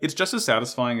like it's just as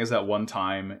satisfying as that one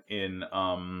time in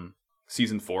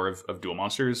season 4 of Duel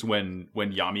Monsters when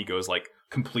Yami goes like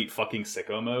complete fucking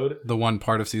sicko mode. The one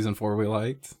part of season 4 we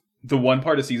liked. The one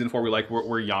part of season 4 we like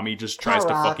where Yami just tries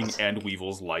to fucking end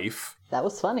Weevil's life. That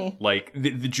was funny. Like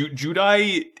the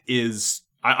Judai is.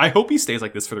 I hope he stays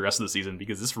like this for the rest of the season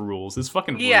because this rules. This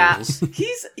fucking rules. Yeah,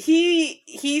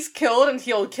 he's killed and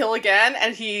he'll kill again,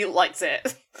 and he likes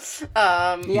it.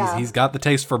 He's got the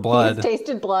taste for blood. He's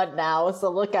tasted blood now,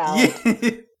 so look out.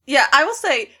 Yeah, I will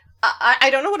say, I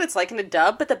don't know what it's like in the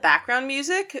dub, but the background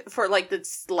music for like the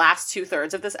last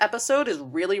 2/3 of this episode is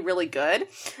really, really good.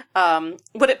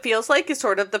 What it feels like is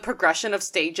sort of the progression of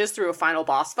stages through a final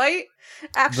boss fight.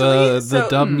 Actually, the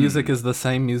dub music is the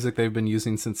same music they've been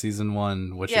using since season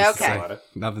 1, which is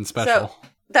nothing special. So,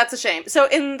 that's a shame. So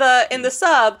in the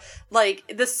sub, like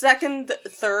the second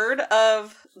third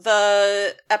of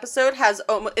the episode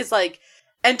is like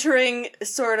entering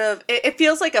sort of, it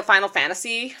feels like a Final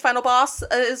Fantasy final boss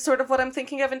is sort of what I'm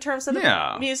thinking of in terms of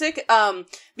the music,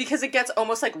 because it gets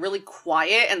almost like really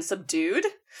quiet and subdued,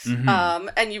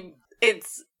 and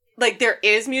it's like there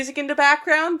is music in the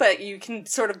background, but you can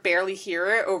sort of barely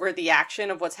hear it over the action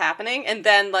of what's happening, and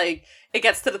then like it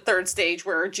gets to the third stage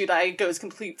where Judai goes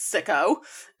complete sicko,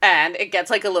 and it gets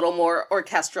like a little more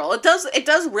orchestral. It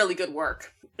does really good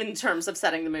work in terms of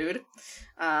setting the mood.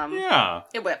 Yeah.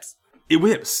 It whips. It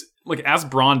whips. Like, as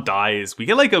Braun dies, we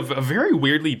get, like, a very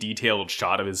weirdly detailed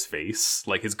shot of his face.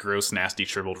 Like, his gross, nasty,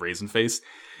 shriveled raisin face.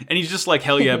 And he's just like,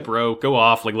 hell yeah, bro, go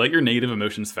off. Like, let your native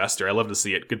emotions fester. I love to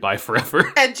see it. Goodbye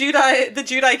forever. And the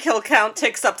Judai kill count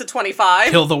ticks up to 25.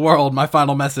 Kill the world. My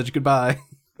final message. Goodbye.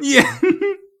 Yeah.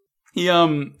 He,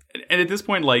 and at this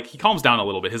point, like, he calms down a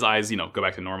little bit. His eyes, go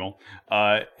back to normal.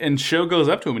 And Sho goes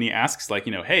up to him and he asks, like,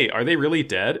 hey, are they really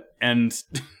dead? And...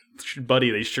 buddy,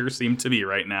 they sure seem to be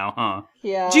right now, huh?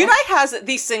 Yeah. Judai has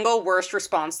the single worst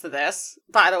response to this,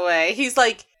 by the way. He's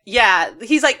like,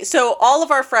 so all of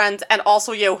our friends and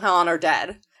also Johan are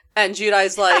dead. And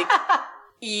Judai's like,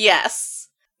 yes.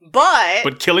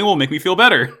 But killing will make me feel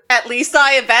better. At least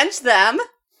I avenged them.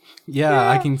 Yeah,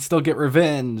 I can still get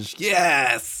revenge.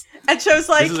 Yes! And Sho's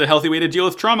like... This is a healthy way to deal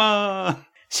with trauma.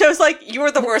 Sho's like,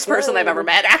 you're the worst person I've ever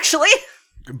met, actually.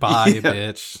 Goodbye,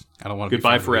 bitch. I don't want to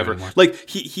Goodbye be friends with you forever. anymore. Like,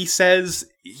 he says...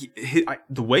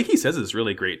 the way he says it is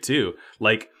really great, too.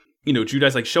 Like,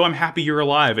 Judai's like, Sho, I'm happy you're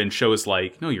alive. And Sho is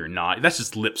like, no, you're not. That's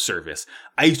just lip service.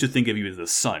 I used to think of you as the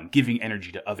sun, giving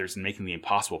energy to others and making the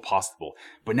impossible possible.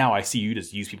 But now I see you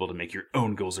just use people to make your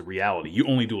own goals a reality. You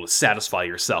only do it to satisfy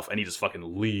yourself. And he just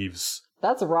fucking leaves.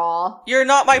 That's raw. You're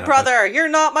not my brother. You're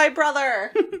not my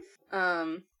brother.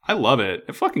 I love it.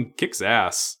 It fucking kicks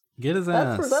ass. Get his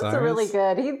ass. That's a really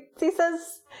good. He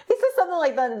says something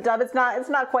like that. It's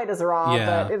not quite as raw,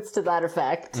 Yeah. but it's to that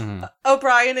effect. Mm-hmm.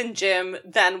 O'Brien and Jim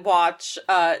then watch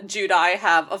Judai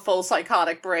have a full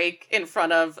psychotic break in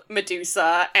front of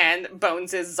Medusa and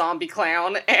Bones' zombie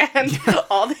clown and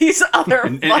all these other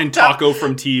and Taco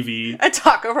from TV. and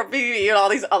Taco from TV and all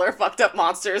these other fucked up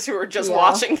monsters who are just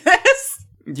watching this.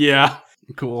 Yeah.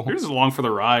 Cool. You're just along for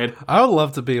the ride. I would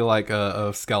love to be like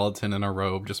a skeleton in a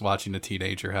robe just watching a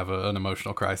teenager have an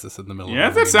emotional crisis in the middle Yeah,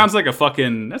 of that sounds like a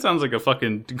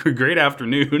fucking great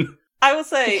afternoon. I will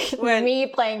say, when Me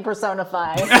playing Persona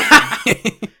 5.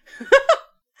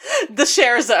 the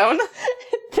share zone,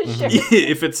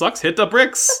 If it sucks, hit the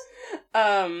bricks.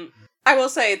 I will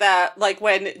say that, like,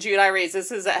 when Judai raises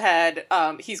his head,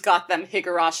 he's got them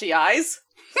Higurashi eyes.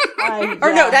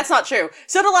 Or no, that's not true.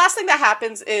 So the last thing that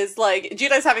happens is, like,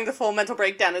 Judai's having the full mental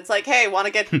breakdown. It's like, hey, want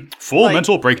to get Full like,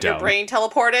 mental breakdown. your brain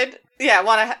teleported? Yeah,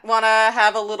 wanna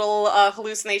have a little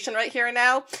hallucination right here and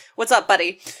now? What's up,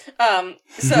 buddy?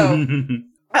 So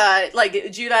like,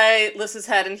 Judai lifts his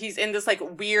head and he's in this, like,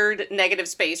 weird negative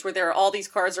space where there are all these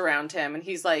cards around him, and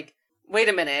he's like, wait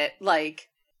a minute, like,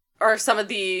 are some of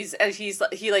these, and he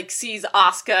sees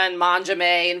Asuka and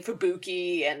Manjame and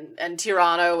Fubuki and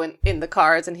Tyranno in the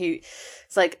cards, and he's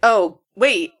like, oh,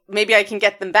 wait, maybe I can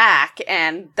get them back.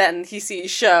 And then he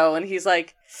sees Sho, and he's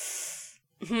like,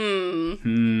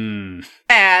 And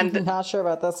I'm not sure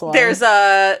about this one. there's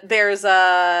a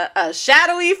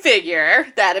shadowy figure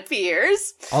that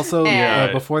appears. Also,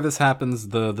 Yeah. before this happens,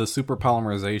 the super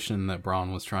polymerization that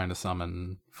Braun was trying to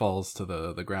summon falls to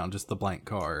the ground, just the blank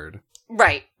card.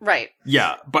 Right.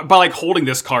 Yeah, but by like holding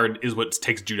this card is what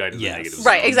takes Judai to the Yes. negative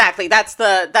Right, zone. exactly. That's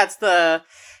the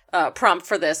prompt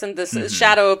for this, and this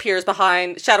shadow appears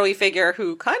behind shadowy figure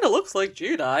who kind of looks like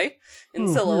Judai in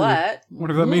silhouette.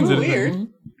 What if that means anything?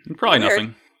 Weird. Probably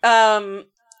Weird. nothing.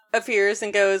 Appears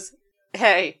and goes,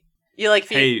 "Hey, you like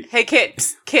Hey. Hey, kid,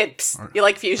 psst, you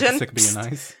like fusion?" Sick of being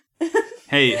nice.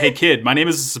 Hey, kid, my name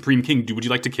is the Supreme King. Would you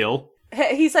like to kill?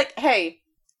 He's like, "Hey,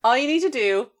 all you need to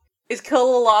do is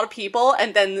kill a lot of people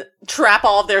and then trap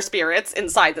all of their spirits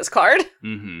inside this card."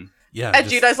 Mm-hmm. Yeah. And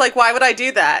Judai's like, "Why would I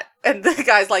do that?" And the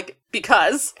guy's like,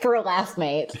 "Because." For a last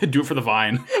mate. Do it for the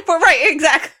vine. But right,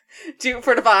 exactly. Do it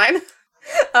for divine.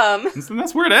 And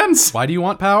that's where it ends. Why do you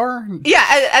want power?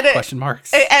 Yeah, and it, Question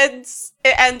marks. it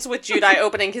ends with Judai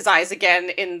opening his eyes again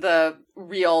in the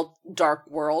real dark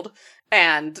world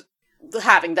and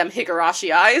having them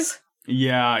Higurashi eyes.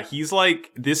 Yeah, he's like,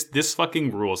 this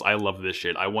fucking rules. I love this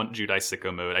shit. I want Judai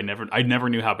sicko mode. I never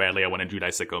knew how badly I wanted Judai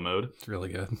sicko mode. It's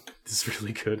really good. This is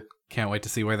really good. Can't wait to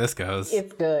see where this goes.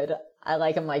 It's good. I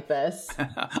like him like this.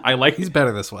 I like He's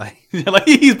better this way. like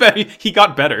he's better. He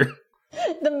got better.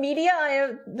 The media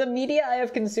I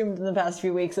have consumed in the past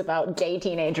few weeks about gay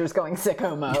teenagers going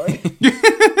sicko mode.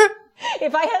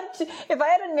 If I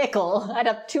had a nickel, I'd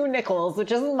have 2 nickels,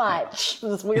 which isn't much.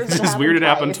 It's weird. It's weird it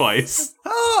happened twice.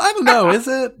 Oh, I don't know. Is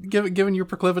it given your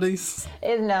proclivities?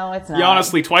 No, it's not. Yeah,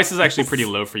 honestly, twice is actually pretty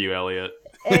low for you, Elliot.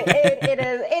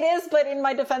 It is, but in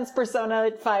my defense, Persona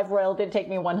 5 Royal did take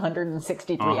me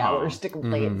 163 hours to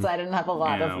complete, so I didn't have a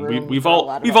lot Yeah, of room. we've for a all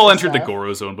lot of we've all other entered the stuff.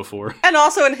 Goro zone before. And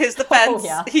also in his defense,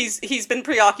 yeah. he's been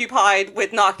preoccupied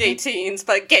with not gay teens,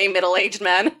 but gay middle-aged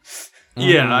men.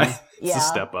 Yeah, it's Yeah. a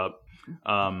step up.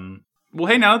 Well,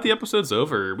 hey, now that the episode's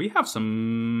over, we have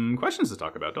some questions to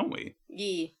talk about, don't we?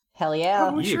 Yee. Hell yeah.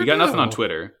 Oh, Yeah, sure we got nothing do. on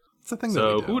Twitter. It's a thing that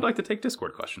So we do. who would like to take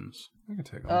Discord questions? I can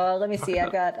take them. Let me see.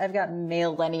 I've got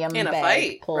Millennium In a Bag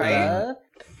fight, pulled right? up.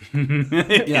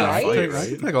 Yeah, Right? I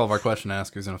can take all of our question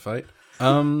askers in a fight.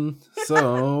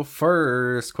 So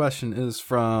first question is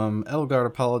from Elgard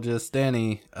Apologist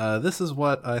Danny. This is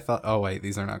what I thought. Oh wait,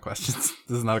 these are not questions.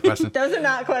 This is not a question. Those are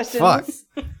not questions.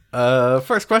 Fuck.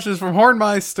 First question is from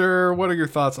Hornmeister. What are your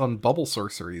thoughts on bubble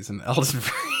sorceries in Elden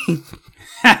Ring?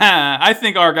 I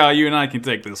think Argyle, you and I can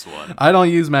take this one. I don't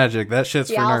use magic. That shit's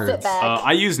Yeah, for I'll sit nerds. back.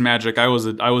 I used magic. I was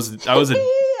a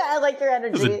I like your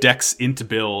It was energy. a dex int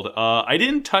build. I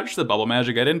didn't touch the bubble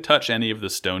magic. I didn't touch any of the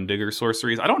stone digger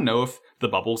sorceries. I don't know if the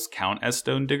bubbles count as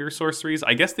stone digger sorceries.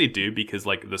 I guess they do because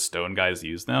like the stone guys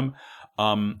use them.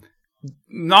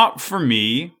 Not for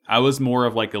me. I was more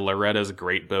of like a Loretta's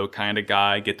great bow kind of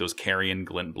guy. Get those carrion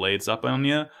glint blades up on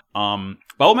you.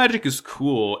 Bubble magic is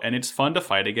cool and it's fun to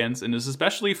fight against, and it's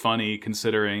especially funny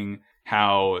considering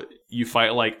how you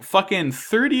fight like fucking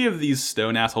 30 of these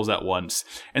stone assholes at once,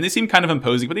 and they seem kind of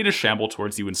imposing, but they just shamble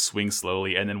towards you and swing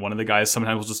slowly, and then one of the guys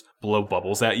sometimes will just blow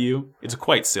bubbles at you. It's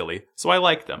quite silly. So I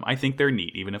like them. I think they're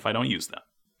neat, even if I don't use them.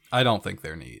 I don't think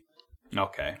they're neat.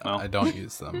 Okay, well, I don't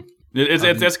use them.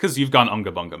 that's because you've gone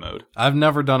Unga Bunga mode. I've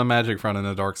never done a magic front in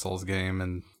a Dark Souls game,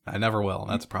 and I never will.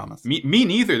 That's a promise. Me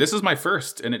neither. This is my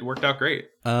first, and it worked out great.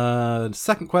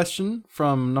 Second question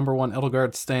from number one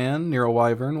Edelgard Stan, Nero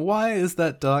Wyvern. Why is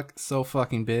that duck so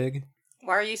fucking big?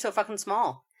 Why are you so fucking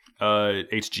small?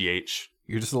 HGH.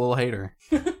 You're just a little hater.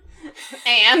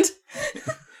 And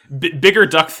Bigger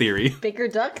duck theory. Bigger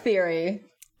duck theory.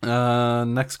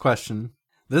 Next question.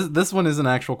 This one is an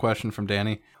actual question from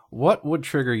Danny. What would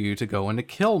trigger you to go into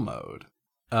kill mode?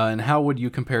 And how would you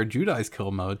compare Judai's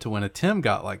kill mode to when a Tim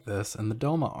got like this in the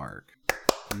Doma arc?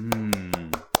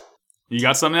 You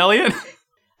got something, Elliot?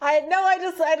 I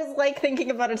just like thinking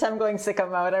about a time going sicko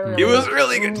mode. It was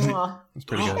really good. It's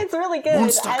pretty good. It's really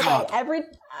good.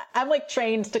 I'm like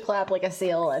trained to clap like a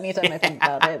seal anytime I think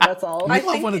about it. That's all. I I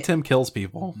love think- when a Tim kills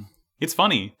people. It's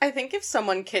funny. I think if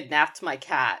someone kidnapped my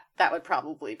cat, that would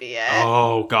probably be it.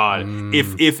 Oh god.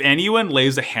 If anyone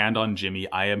lays a hand on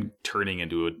Jimmy, I am turning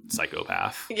into a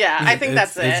psychopath. Yeah, I think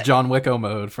that's it. It's John Wicko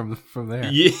mode from there.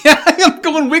 Yeah, I'm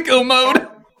going Wicco mode.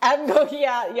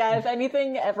 Yeah. If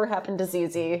anything ever happened to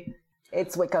ZZ,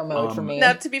 it's Wicco mode for me.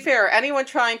 Now, to be fair, anyone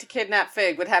trying to kidnap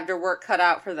Fig would have their work cut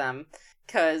out for them,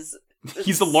 because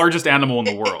He's the largest animal in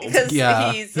the world.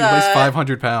 Yeah, he's he weighs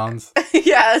 500 pounds.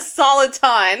 yeah, a solid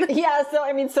ton. Yeah, so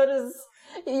I mean, so does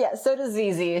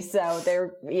ZZ. So they're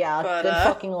But, good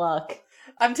fucking luck.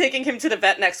 I'm taking him to the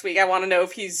vet next week. I want to know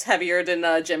if he's heavier than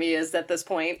Jimmy is at this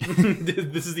point.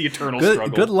 This is the eternal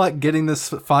struggle. Good luck getting this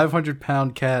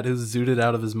 500-pound cat who's zooted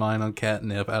out of his mind on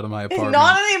catnip out of my apartment.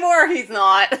 Not anymore. He's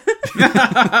not.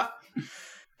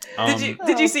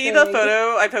 Did you see the Fig.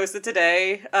 photo I posted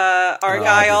today, I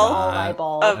Argyle, All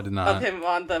eyeball. I did not. of him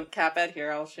on the cat bed?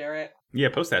 Here, I'll share it. Yeah,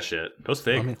 post that shit. Post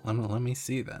Fig. Let me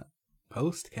see that.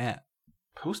 Post cat.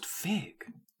 Post Fig.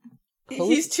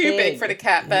 He's too big Fig. for the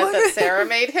cat bed that Sarah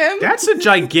made him. That's a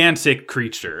gigantic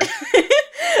creature.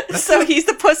 So he's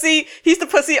the pussy. He's the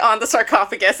pussy on the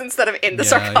sarcophagus instead of in the Yeah,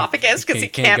 sarcophagus you because he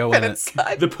can't can't go fit in it.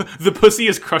 inside. The pussy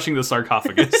is crushing the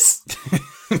sarcophagus.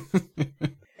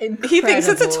 He thinks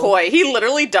it's a Incredible. toy. He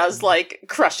literally does like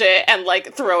crush it and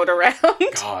like throw it around.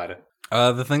 God.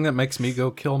 The thing that makes me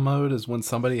go kill mode is when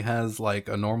somebody has like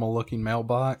a normal looking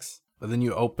mailbox, but then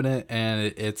you open it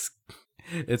and it's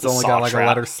a only saw got like trap. a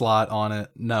letter slot on it.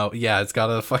 No, yeah, it's got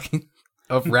a fucking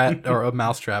a rat or a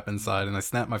mouse trap inside, and I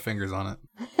snap my fingers on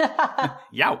it.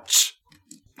 Youch.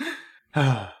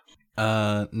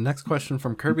 Next question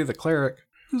from Kirby the Cleric.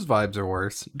 Whose vibes are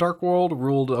worse? Dark World,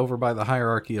 ruled over by the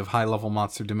hierarchy of high-level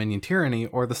monster dominion tyranny,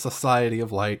 or the Society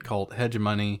of Light called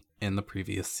Hegemony in the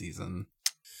previous season?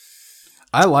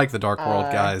 I like the Dark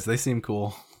World guys. They seem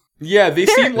cool. Yeah, they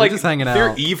seem like just hanging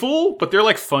they're out. evil, but they're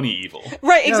like funny evil.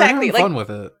 Right, Yeah, they're exactly. having Like fun with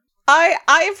it.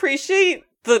 I appreciate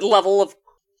the level of.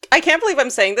 I can't believe I'm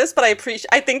saying this, but I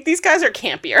think these guys are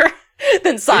campier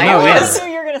than Sio No, yeah. is. I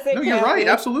knew you were gonna say No, you're campy. right.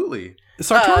 Absolutely.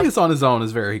 Sartorius on his own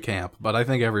is very camp, but I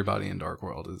think everybody in Dark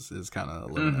World is kind of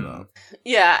living it up.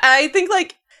 Yeah, and I think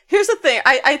like here's the thing.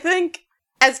 I think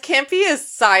as campy as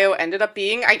Sio ended up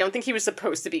being, I don't think he was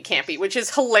supposed to be campy, which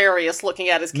is hilarious looking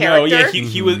at his character. No, yeah,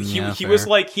 he was Yeah, he was fair.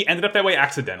 like he ended up that way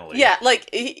accidentally. Yeah, like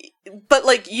but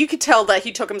like you could tell that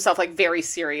he took himself like very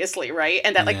seriously, right?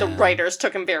 And that like the writers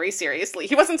took him very seriously.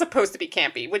 He wasn't supposed to be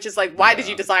campy, which is like, why did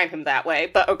you design him that way?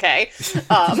 But okay. He's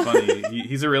funny.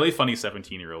 He's a really funny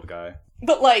 17-year-old guy.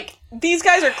 But like these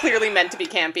guys are clearly meant to be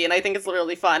campy, and I think it's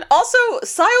really fun. Also,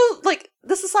 like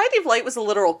the Society of Light was a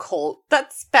literal cult.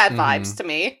 That's bad vibes to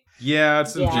me. Yeah,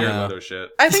 it's some Yeah. Jared Leto shit.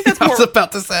 I think that's I was more.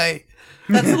 about to say.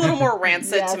 That's a little more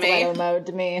rancid Yeah, to it's me. Leto mode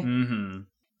to me.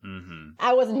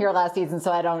 I wasn't here last season,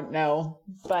 so I don't know.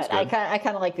 But I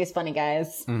kind of like these funny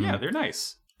guys. Yeah, they're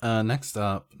nice. Next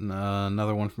up,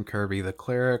 another one from Kirby, the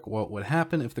Cleric. What would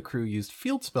happen if the crew used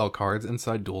field spell cards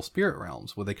inside dual spirit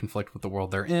realms? Would they conflict with the world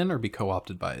they're in or be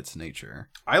co-opted by its nature?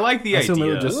 I like the I idea. assume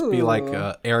it would just be like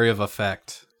Ooh. area of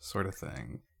effect sort of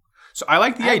thing. So I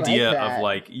like the I like idea that. of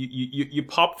like you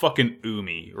pop fucking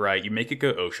Umi, right? You make it go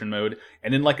ocean mode,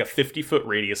 and in like a 50-foot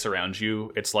radius around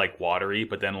you, it's like watery,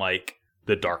 but then like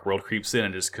the dark world creeps in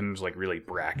and just becomes like really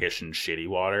brackish and shitty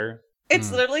water. It's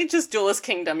literally just Duelist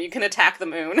Kingdom. You can attack the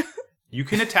moon. You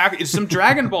can attack. It's some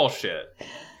Dragon Ball shit.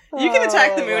 You can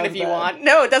attack the Oh, I moon love if you that. want.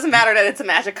 No, it doesn't matter that it's a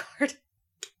magic card.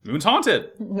 Moon's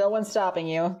haunted. No one's stopping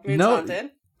you. Moon's No.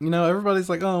 haunted. You know, everybody's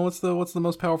like, "Oh, what's the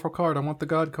most powerful card? I want the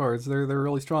god cards. They're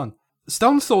really strong."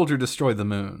 Stone Soldier destroyed the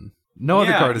moon. No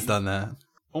other Yeah. card has done that.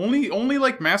 Only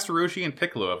like Master Roshi and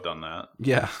Piccolo have done that.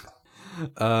 Yeah.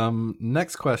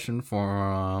 Next question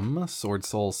from Sword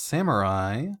Soul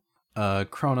Samurai.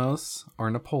 Kronos or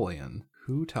Napoleon?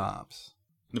 Who tops?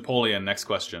 Napoleon. Next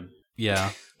question.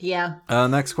 Yeah. Yeah.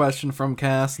 Next question from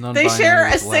Cass. They Non-binary share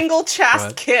a with single left chaste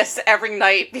foot. kiss every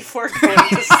night before going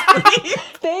to sleep.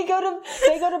 They go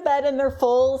to bed in their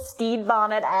full steed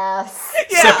bonnet ass.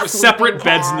 Yeah. Separate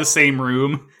beds in cat. the same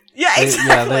room. Yeah, Yeah,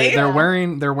 exactly. they're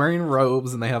wearing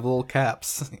robes and they have little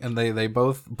caps and they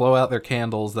both blow out their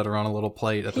candles that are on a little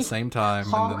plate at the same time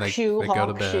and then Honk they shoe, go to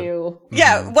honk bed. shoe.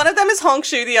 Yeah, one of them is Honk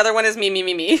Shu, the other one is me, me,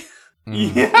 me, me.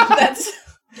 Yeah. That's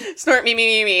snort me, me,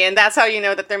 me, me, and that's how you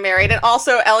know that they're married. And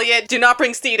also, Elliot, do not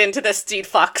bring Steed into this. Steed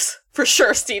fucks. For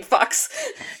sure, Steed fucks.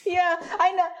 Yeah,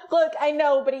 I know. Look, I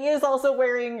know, but he is also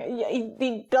wearing.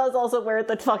 He does also wear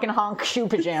the fucking honk shoe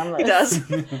pajamas. He does.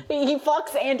 He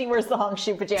fucks and he wears the honk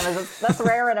shoe pajamas. That's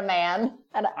rare in a man.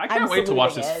 And I can't wait to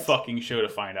watch this saluting it. fucking show to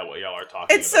find out what y'all are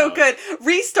talking It's so about. good.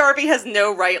 Reese Darby has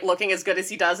no right looking as good as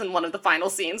he does in one of the final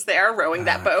scenes there, rowing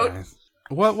that boat. Guys.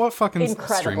 What fucking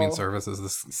Incredible. streaming service is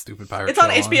this stupid pirate It's on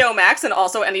show HBO Max and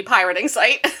also any pirating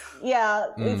site. Yeah,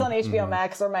 it's on HBO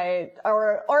Max or me,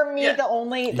 Yeah. the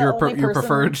only Your person,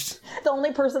 preferred. the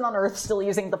only person on Earth still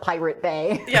using the Pirate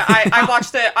Bay. Yeah, I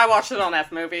watched it. I watched it on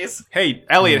F Movies. Hey,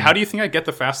 Elliot, how do you think I get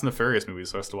the Fast and the Furious movies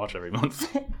so I have to watch every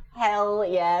month? Hell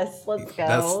yes, let's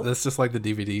go. That's just like the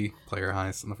DVD player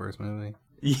heist in the first movie.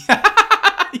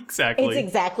 Yeah, exactly. It's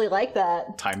exactly like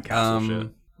that. Time capsule shit.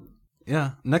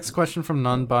 Yeah. Next question from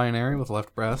non-binary with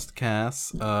left breast,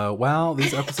 Cass. Wow,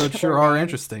 these episodes sure are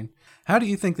interesting. How do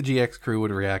you think the GX crew would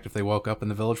react if they woke up in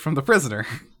the village from The Prisoner?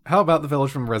 How about the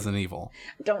village from Resident Evil?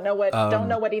 Don't know what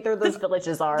either of those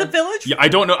villages are. The Village. Yeah, I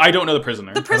don't know the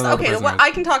prisoner. The Prisoner. I don't know Okay, The Prisoner.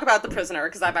 I can talk about The Prisoner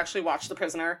because I've actually watched The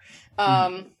Prisoner.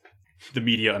 The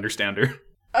media understander.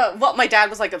 Well, my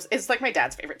dad was like, it's like my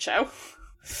dad's favorite show.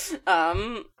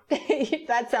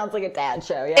 That sounds like a dad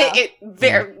show. Yeah. It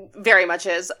very, very much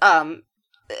is.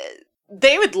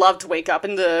 They would love to wake up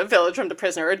in the village from The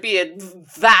Prisoner. It'd be a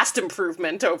vast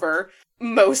improvement over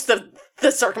most of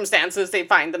the circumstances they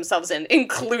find themselves in,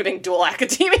 including Dual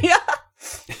Academia.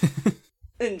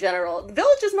 In general, the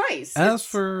village is nice. As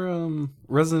for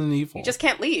Resident Evil, You just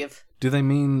can't leave. do they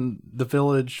mean the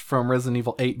village from Resident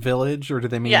Evil 8 Village, or do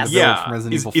they mean Yes. the village Yeah. from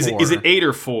Resident Evil 4? Is it 8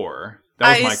 or 4?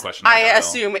 That was my question. I got, though.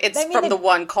 assume it's I mean, from they- the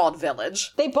one called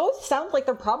Village. They both sound like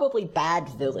they're probably bad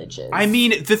villages. I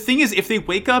mean, the thing is, if they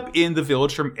wake up in the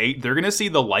village from 8, they're gonna see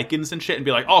the lichens and shit and be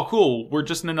like, oh, cool, we're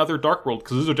just in another Dark World,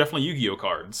 because those are definitely Yu-Gi-Oh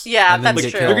cards. Yeah, And then that's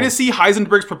they get true. They're gonna see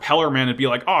Heisenberg's Propeller Man and be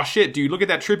like, oh shit, dude, look at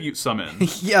that tribute summon.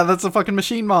 Yeah, that's a fucking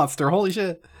machine monster. Holy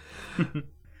shit.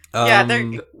 Yeah,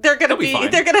 they're gonna be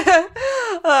fine. they're gonna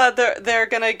they're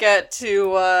gonna get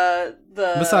to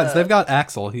the. Besides, they've got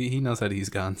Axel. He knows how to use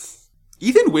guns.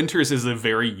 Ethan Winters is a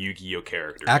very Yu-Gi-Oh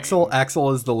character.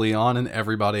 Axel is the Leon, and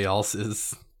everybody else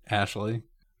is Ashley.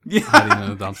 Yeah. Hiding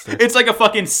in a dumpster. It's like a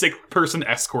fucking 6-person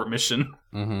escort mission.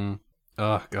 Mm-hmm.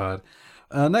 Oh, God.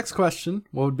 Next question.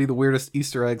 What would be the weirdest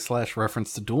Easter egg /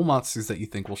 reference to dual monsters that you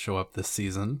think will show up this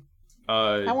season?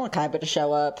 I want Kaiba to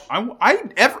show up.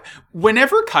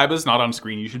 Whenever Kaiba's not on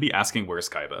screen, you should be asking, where's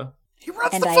Kaiba? He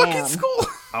runs And the I fucking am. school.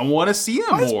 I want to see him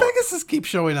Why does more. Pegasus keep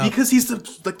showing up? Because he's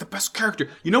the best character.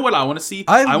 You know what I want to see?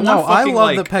 I want love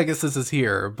fucking, that Pegasus is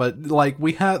here, but like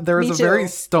there is Me a very too.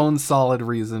 stone solid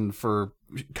reason for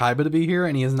Kaiba to be here,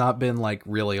 and he has not been like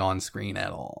really on screen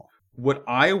at all. What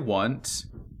I want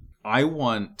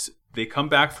they come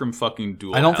back from fucking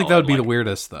Duel. I don't think that would be the like,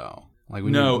 weirdest though. Like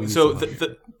we no, need so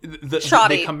somebody.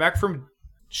 Shoddy. they come back from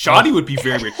Shoddy would be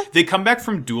very weird. They come back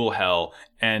from Duel Hell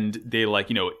and they like,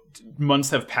 you know, months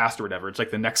have passed or whatever. It's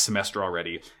like the next semester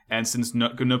already. And since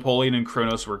Napoleon and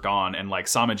Kronos were gone and like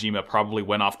Samejima probably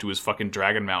went off to his fucking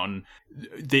Dragon Mountain,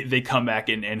 they come back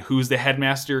and who's the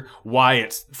headmaster? Why,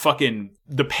 it's fucking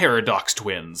the Paradox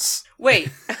Twins. Wait.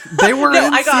 They were No,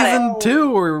 in I got season it.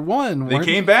 2 or 1. They weren't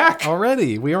came back.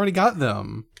 already. We already got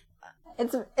them.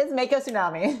 It's Mako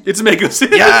Tsunami. It's Mako.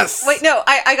 Yes. Wait, no,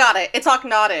 I got it. It's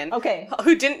Akhenaten. Okay.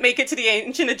 Who didn't make it to the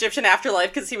ancient Egyptian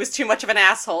afterlife because he was too much of an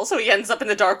asshole, so he ends up in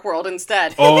the dark world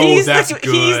instead. Oh, that's good.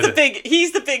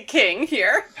 He's the big king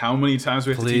here. How many times do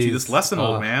we have to teach you this Please. lesson,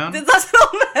 old man? That's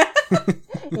all, man.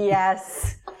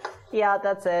 Yes. Yeah,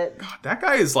 that's it. That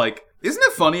guy is like, isn't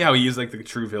it funny how he's like the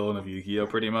true villain of Yu-Gi-Oh!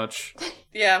 Pretty much?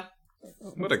 Yeah.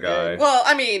 What a guy. Well,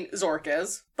 I mean, Zork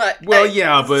is, but Well,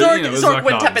 yeah, but, Zork, you know, it was Zork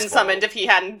wouldn't have been Akhenaten's fault. summoned if he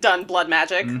hadn't done blood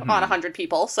magic on 100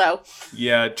 people. So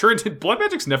Blood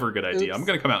magic's never a good idea. Oops. I'm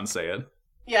gonna come out and say it.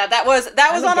 yeah, that was on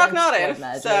against blood Akhenaten.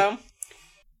 magic. So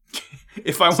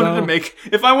If I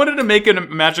wanted to make a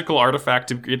magical artifact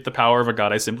to get the power of a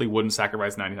god, I simply wouldn't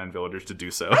sacrifice 99 villagers to do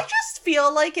so. I just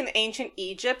feel like in ancient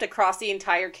Egypt, across the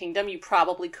entire kingdom, you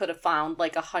probably could have found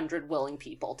like 100 willing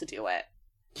people to do it.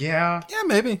 Yeah. Yeah,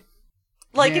 maybe.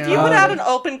 Like, if you Yeah. put out an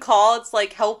open call, it's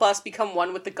like, help us become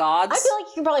one with the gods. I feel like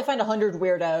you can probably find 100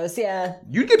 weirdos. Yeah.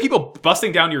 You'd get people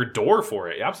busting down your door for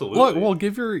it. Absolutely. Look, we'll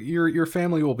give your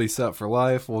family will be set for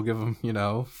life. We'll give them, you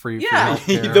know, free Yeah.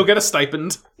 healthcare. They'll get a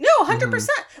stipend. No, 100%.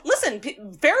 Listen,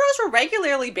 pharaohs were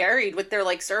regularly buried with their,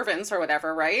 like, servants or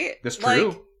whatever, right? That's true.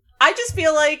 Like, I just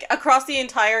feel like across the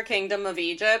entire kingdom of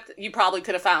Egypt, you probably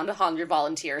could have found 100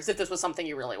 volunteers if this was something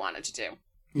you really wanted to do.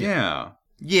 Yeah.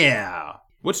 Yeah.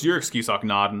 What's your excuse,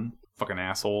 Akhenaten? Fucking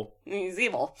asshole. He's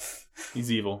evil.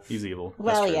 He's evil. He's evil. That's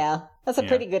Well, true. yeah. That's a Yeah.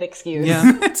 pretty good excuse. Yeah.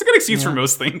 It's a good excuse for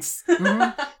most things.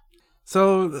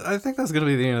 So I think that's gonna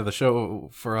be the end of the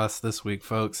show for us this week,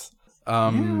 folks.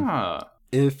 Yeah.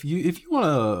 If you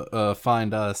want to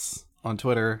find us on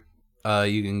Twitter,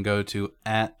 you can go to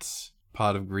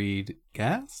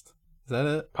 @PotOfGreedCast. Is that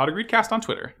it? Pot of Greed Cast on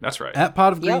Twitter. That's right.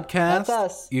 @PotOfGreedCast. Yep, that's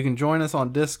us. You can join us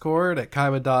on Discord at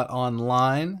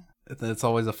Kaiba.online. It's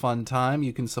always a fun time.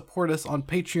 You can support us on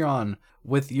Patreon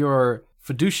with your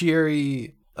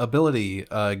fiduciary ability.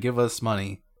 Give us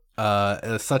money.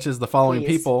 Such as the following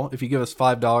Please. people. If you give us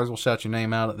 $5, we'll shout your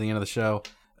name out at the end of the show.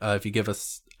 If you give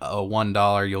us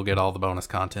 $1, you'll get all the bonus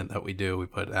content that we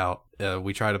put out.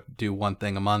 We try to do one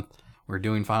thing a month. We're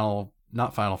doing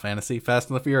not Final Fantasy, Fast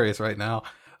and the Furious right now.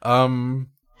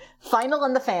 Final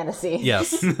in the fantasy.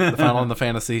 Yes, the Final and the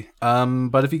Fantasy.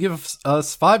 But if you give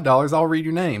us $5, I'll read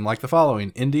your name, like the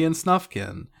following: Indian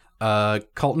Snuffkin,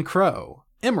 Colton Crow,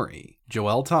 Emery,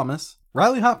 Joel Thomas,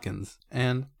 Riley Hopkins,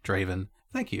 and Draven.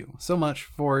 Thank you so much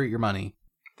for your money.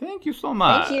 Thank you so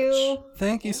much. Thank you.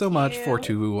 Thank you so much for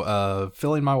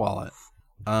filling my wallet.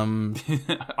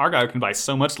 Our guy can buy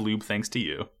so much lube thanks to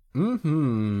you.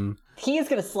 Mm-hmm. He is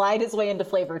going to slide his way into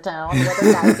Flavor Town,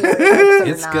 whether Guy Fieri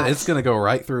likes it or not. It's gonna go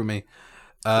right through me.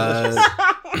 My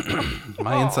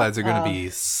insides are gonna be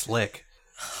slick.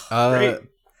 Great.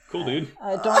 Cool, dude.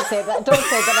 Don't say that. Don't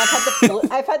say that.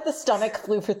 I've had the stomach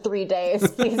flu for 3 days.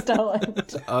 Please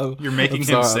don't. You're making I'm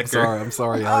him sorry, sicker. I'm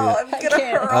sorry, Elliot. I'm gonna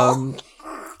can't. hurl.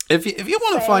 If you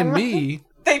want to find me,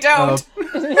 They don't. We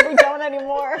don't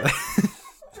anymore.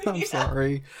 I'm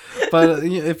sorry, but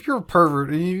if you're a pervert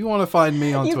and you want to find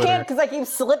me on You Twitter, can't because I keep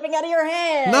slipping out of your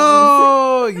hands.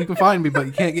 no, you can find me, but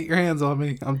you can't get your hands on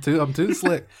me. I'm too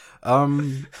slick.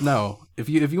 No, if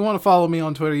you want to follow me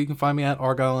on Twitter, you can find me at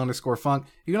Argyle_Funk.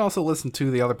 You can also listen to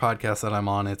the other podcast that I'm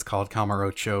on. It's called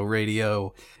Kamarocho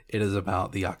Radio. It is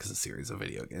about the Yakuza series of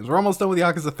video games. We're almost done with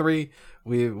Yakuza 3.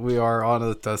 We are on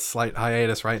a slight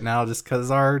hiatus right now just because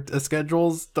our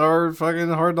schedules are fucking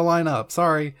hard to line up.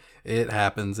 Sorry. It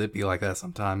happens. It be like that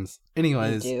sometimes.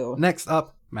 Anyways, You do. next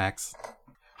up, Max.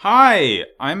 Hi,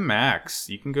 I'm Max.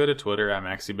 You can go to Twitter at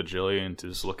MaxyBajillion to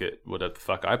just look at what the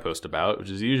fuck I post about, which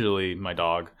is usually my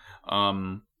dog,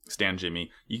 Stan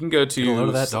Jimmy. You can go to... Hello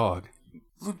to that dog.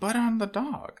 But on the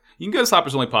dog. You can go to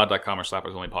slappersonlypod.com or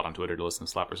slappersonlypod on Twitter to listen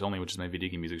to Slappers Only, which is my video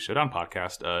game music showdown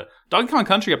podcast. Donkey Kong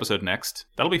Country episode next.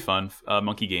 That'll be fun.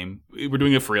 Monkey game. We're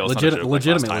doing it for real. It's not a joke like last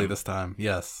Legitimately time. this time,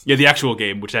 yes. Yeah, the actual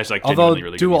game, which has like Although, genuinely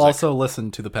really do good music. also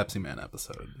listen to the Pepsi Man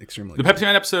episode. Extremely The good. Pepsi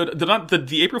Man episode,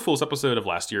 the April Fool's episode of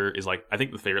last year is like, I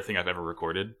think the favorite thing I've ever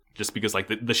recorded, just because like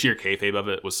the sheer kayfabe of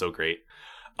it was so great.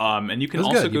 And you It can was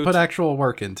also good. go You put actual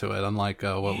work into it, unlike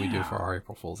what we do for our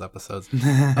April Fool's episodes.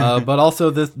 But also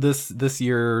this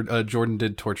year, Jordan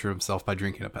did torture himself by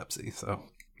drinking a Pepsi. So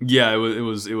yeah, it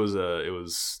was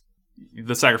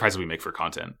the sacrifices we make for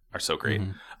content are so great.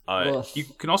 Oof. You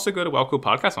can also go to Wowco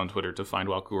Podcast on Twitter to find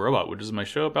Wowco Robot, which is my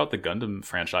show about the Gundam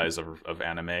franchise of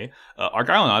anime.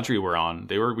 Argyle and Audrey were on.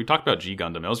 We talked about G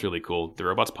Gundam. It was really cool. The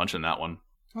robots punching that one.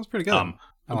 that was pretty good. I'm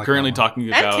like currently that one. talking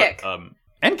about Kick.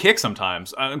 And Kick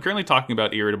sometimes. I'm currently talking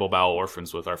about Irritable Bowel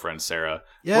Orphans with our friend Sarah.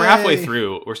 Yay! We're halfway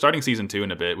through. We're starting season 2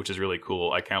 in a bit, which is really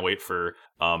cool. I can't wait for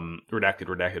redacted.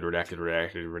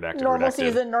 Normal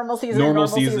season.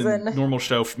 Normal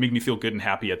show. Make me feel good and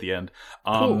happy at the end.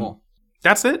 Cool.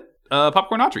 That's it.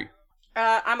 Popcorn Audrey.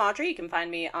 I'm Audrey. You can find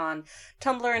me on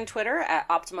Tumblr and Twitter at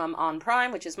Optimum on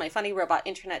Prime, which is my funny robot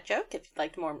internet joke. If you'd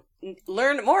like to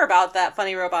learn more about that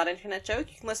funny robot internet joke,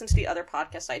 you can listen to the other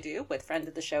podcast I do with friend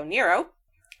of the show, Nero,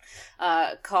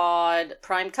 called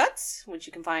Prime Cuts, which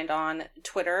you can find on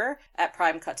Twitter at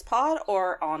Prime Cuts Pod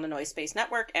or on the Noise Space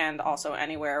Network, and also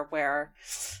anywhere where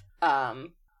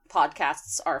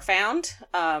podcasts are found.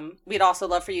 We'd also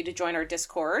love for you to join our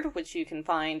Discord, which you can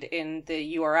find in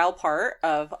the URL part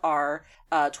of our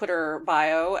Twitter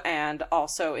bio and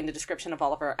also in the description of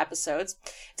all of our episodes.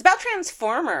 It's about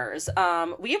Transformers.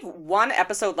 We have one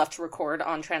episode left to record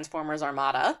on Transformers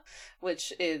Armada,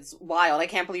 which is wild. I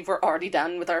can't believe we're already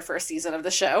done with our first season of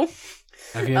the show.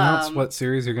 Have you announced what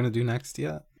series you're going to do next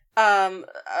yet?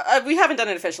 We haven't done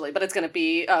it officially, but it's going to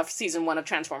be season 1 of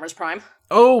Transformers Prime.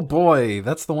 Oh boy,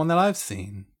 that's the one that I've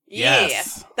seen. Yes.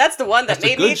 Yeah, that's the one that That's the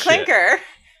made me a good shit. clinker.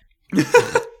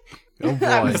 Oh boy,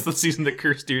 That's the season that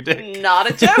cursed your dick. Not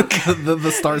a joke.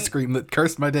 the star scream that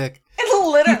cursed my dick.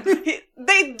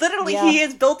 Literally, Yeah. he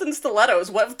is built in stilettos.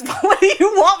 What do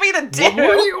you want me to do? What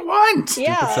do you want? Stupid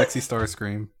Yeah. sexy star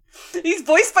scream. He's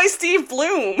voiced by Steve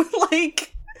Bloom.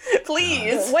 Like,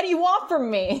 please. What do you want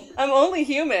from me? I'm only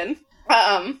human.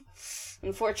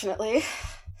 Unfortunately.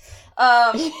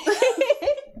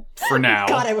 For now.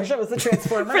 God, I wish I was a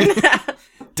Transformer.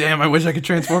 Damn, I wish I could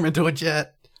transform into a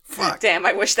jet. Fuck. Damn,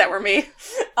 I wish that were me.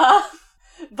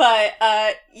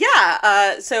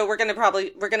 So we're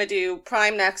gonna do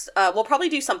Prime next. We'll probably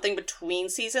do something between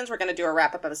seasons. We're gonna do a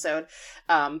wrap-up episode.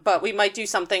 But we might do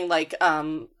something like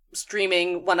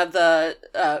streaming one of the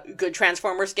good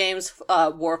Transformers games,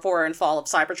 War for and Fall of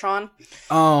Cybertron.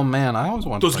 Oh man, I always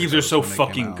wanted Those to play games are so when they came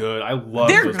fucking out. good. I love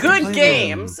They're those good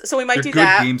games. games, so we might They're do good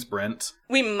that. games, Brent.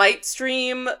 We might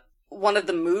stream one of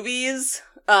the movies.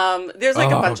 There's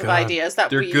like a Oh, bunch of God. ideas that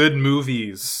They're good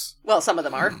movies. Well, some of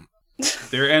them are.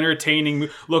 They're entertaining.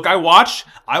 Look, I watched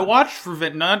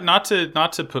not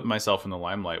to put myself in the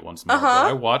limelight once more, but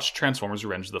I watched Transformers: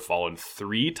 Revenge of the Fallen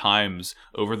 3 times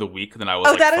over the week. Then I was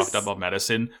fucked up on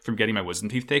medicine from getting my wisdom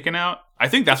teeth taken out. I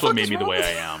think that's what made me the way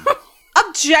I am.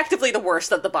 Objectively the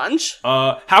worst of the bunch.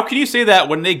 How can you say that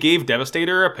when they gave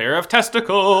Devastator a pair of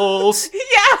testicles? Yeah,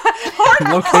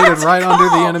 hard Located right call. under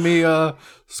the enemy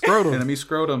scrotum. Enemy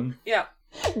scrotum. Yeah.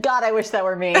 God, I wish that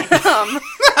were me.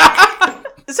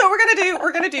 So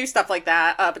we're gonna do stuff like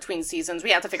that between seasons.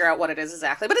 We have to figure out what it is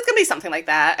exactly, but it's gonna be something like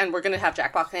that, and we're gonna have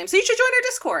Jackbox names. So you should join our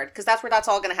Discord because that's where that's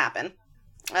all gonna happen.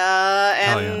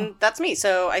 And that's me.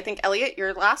 So I think Elliot,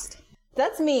 you're last.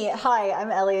 That's me. Hi, I'm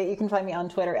Elliot. You can find me on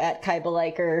Twitter at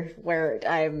Kaibaliker, where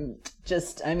I'm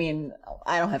just, I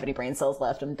don't have any brain cells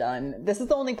left. I'm done. This is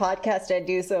the only podcast I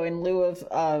do, so in lieu of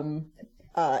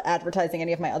advertising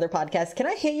any of my other podcasts, can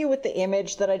I hit you with the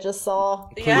image that I just saw?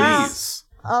 Yeah. Please.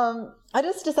 I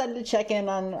just decided to check in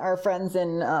on our friends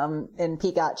in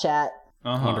PGOT chat.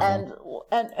 And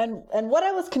what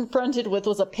I was confronted with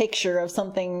was a picture of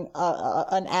something,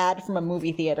 an ad from a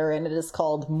movie theater, and it is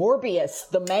called Morbius,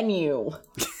 the Menu.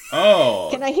 Oh.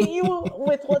 Can I hit you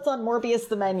with what's on Morbius,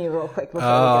 the Menu real quick before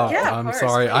Oh, we go? Yeah, of I'm course,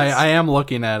 sorry. please. I am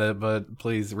looking at it, but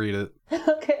please read it.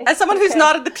 Okay. As someone who's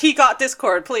not in the PGOT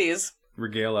Discord, please.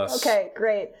 Regale us. Okay,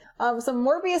 great. So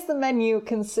Morbius, the Menu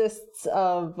consists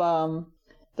of,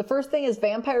 the first thing is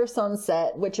Vampire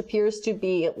Sunset, which appears to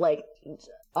be like,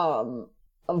 a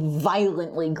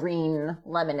violently green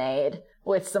lemonade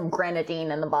with some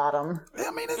grenadine in the bottom. I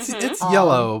mean, it's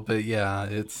yellow, but yeah,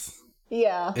 it's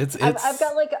Yeah, It's I've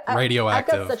got like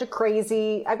radioactive. I've got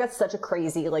such a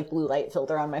crazy like blue light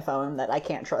filter on my phone that I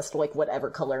can't trust like whatever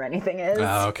color anything is.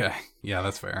 Oh, okay. Yeah,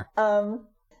 that's fair.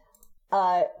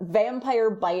 Vampire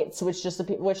bites, which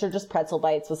are just pretzel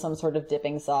bites with some sort of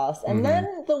dipping sauce, and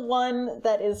then the one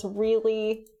that is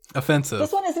really. Offensive.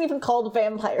 This one isn't even called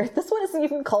vampire. This one isn't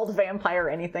even called vampire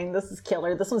anything. This is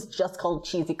killer. This one's just called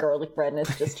cheesy garlic bread, and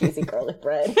it's just cheesy garlic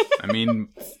bread. I mean,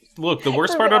 look, the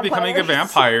worst For part about becoming a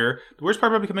vampires.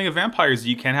 vampire, is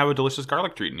you can't have a delicious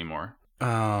garlic treat anymore.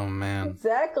 Oh man,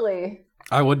 Exactly.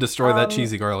 I would destroy that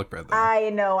cheesy garlic bread though. I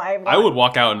know. I would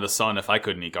walk out into the sun if I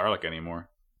couldn't eat garlic anymore.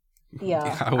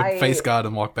 Yeah. I would face God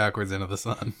and walk backwards into the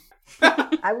sun.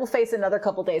 I will face another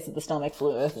couple days of the stomach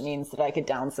flu if it means that I could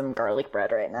down some garlic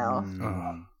bread right now.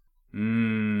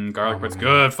 Garlic bread's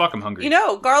good. Fuck, I'm hungry. You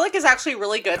know, garlic is actually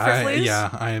really good for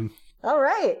flus. I am. All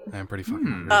right. I am pretty fucking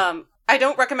hungry. I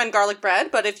don't recommend garlic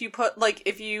bread, but if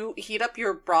you heat up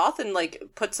your broth and like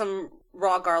put some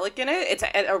raw garlic in it, it's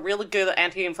a really good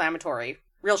anti-inflammatory.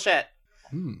 Real shit.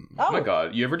 Oh my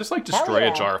god, you ever just like destroy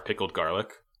yeah. a jar of pickled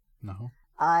garlic? No.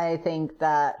 I think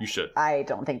that You should. I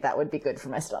don't think that would be good for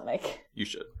my stomach. You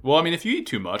should. Well, I mean, if you eat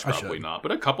too much, probably should. not.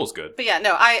 But a couple's good. But yeah,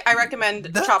 no, I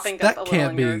recommend chopping up a That little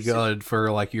can't in be your soup. good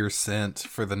for like your scent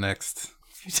for the next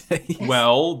few days.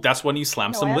 Well, that's when you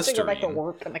slam No, some I have to go back to Listerine.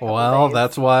 work in a couple Well, days.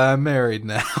 that's why I'm married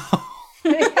now.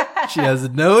 She has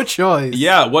no choice.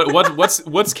 Yeah,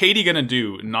 what's Katie gonna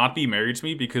do? Not be married to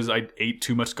me because I ate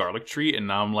too much garlic treat and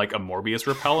now I'm like a Morbius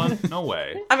repellent? No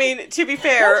way. I mean, to be No,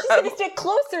 fair, she's gonna stick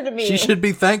closer to me. She should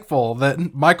be thankful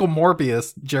that Michael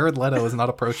Morbius, Jared Leto, is not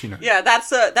approaching her. yeah, that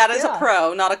is Yeah. a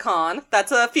pro, not a con.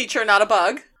 That's a feature, not a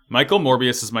bug. Michael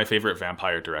Morbius is my favorite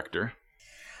vampire director.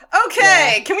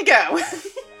 Okay, can we go?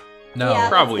 No. Yeah,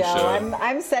 Probably let's go. should.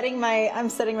 I'm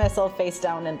setting myself face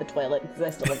down in the toilet because I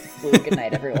still have the flu. Good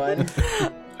night, everyone.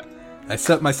 I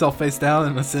set myself face down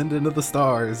and ascend into the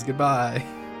stars. Goodbye.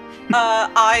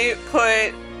 I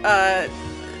put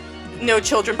No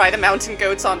Children by the Mountain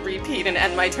Goats on repeat and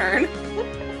end my turn.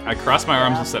 I cross my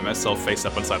arms and set myself face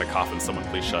up inside a coffin. Someone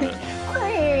please shut it.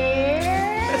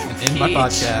 In my Peach.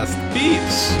 podcast.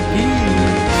 Peace.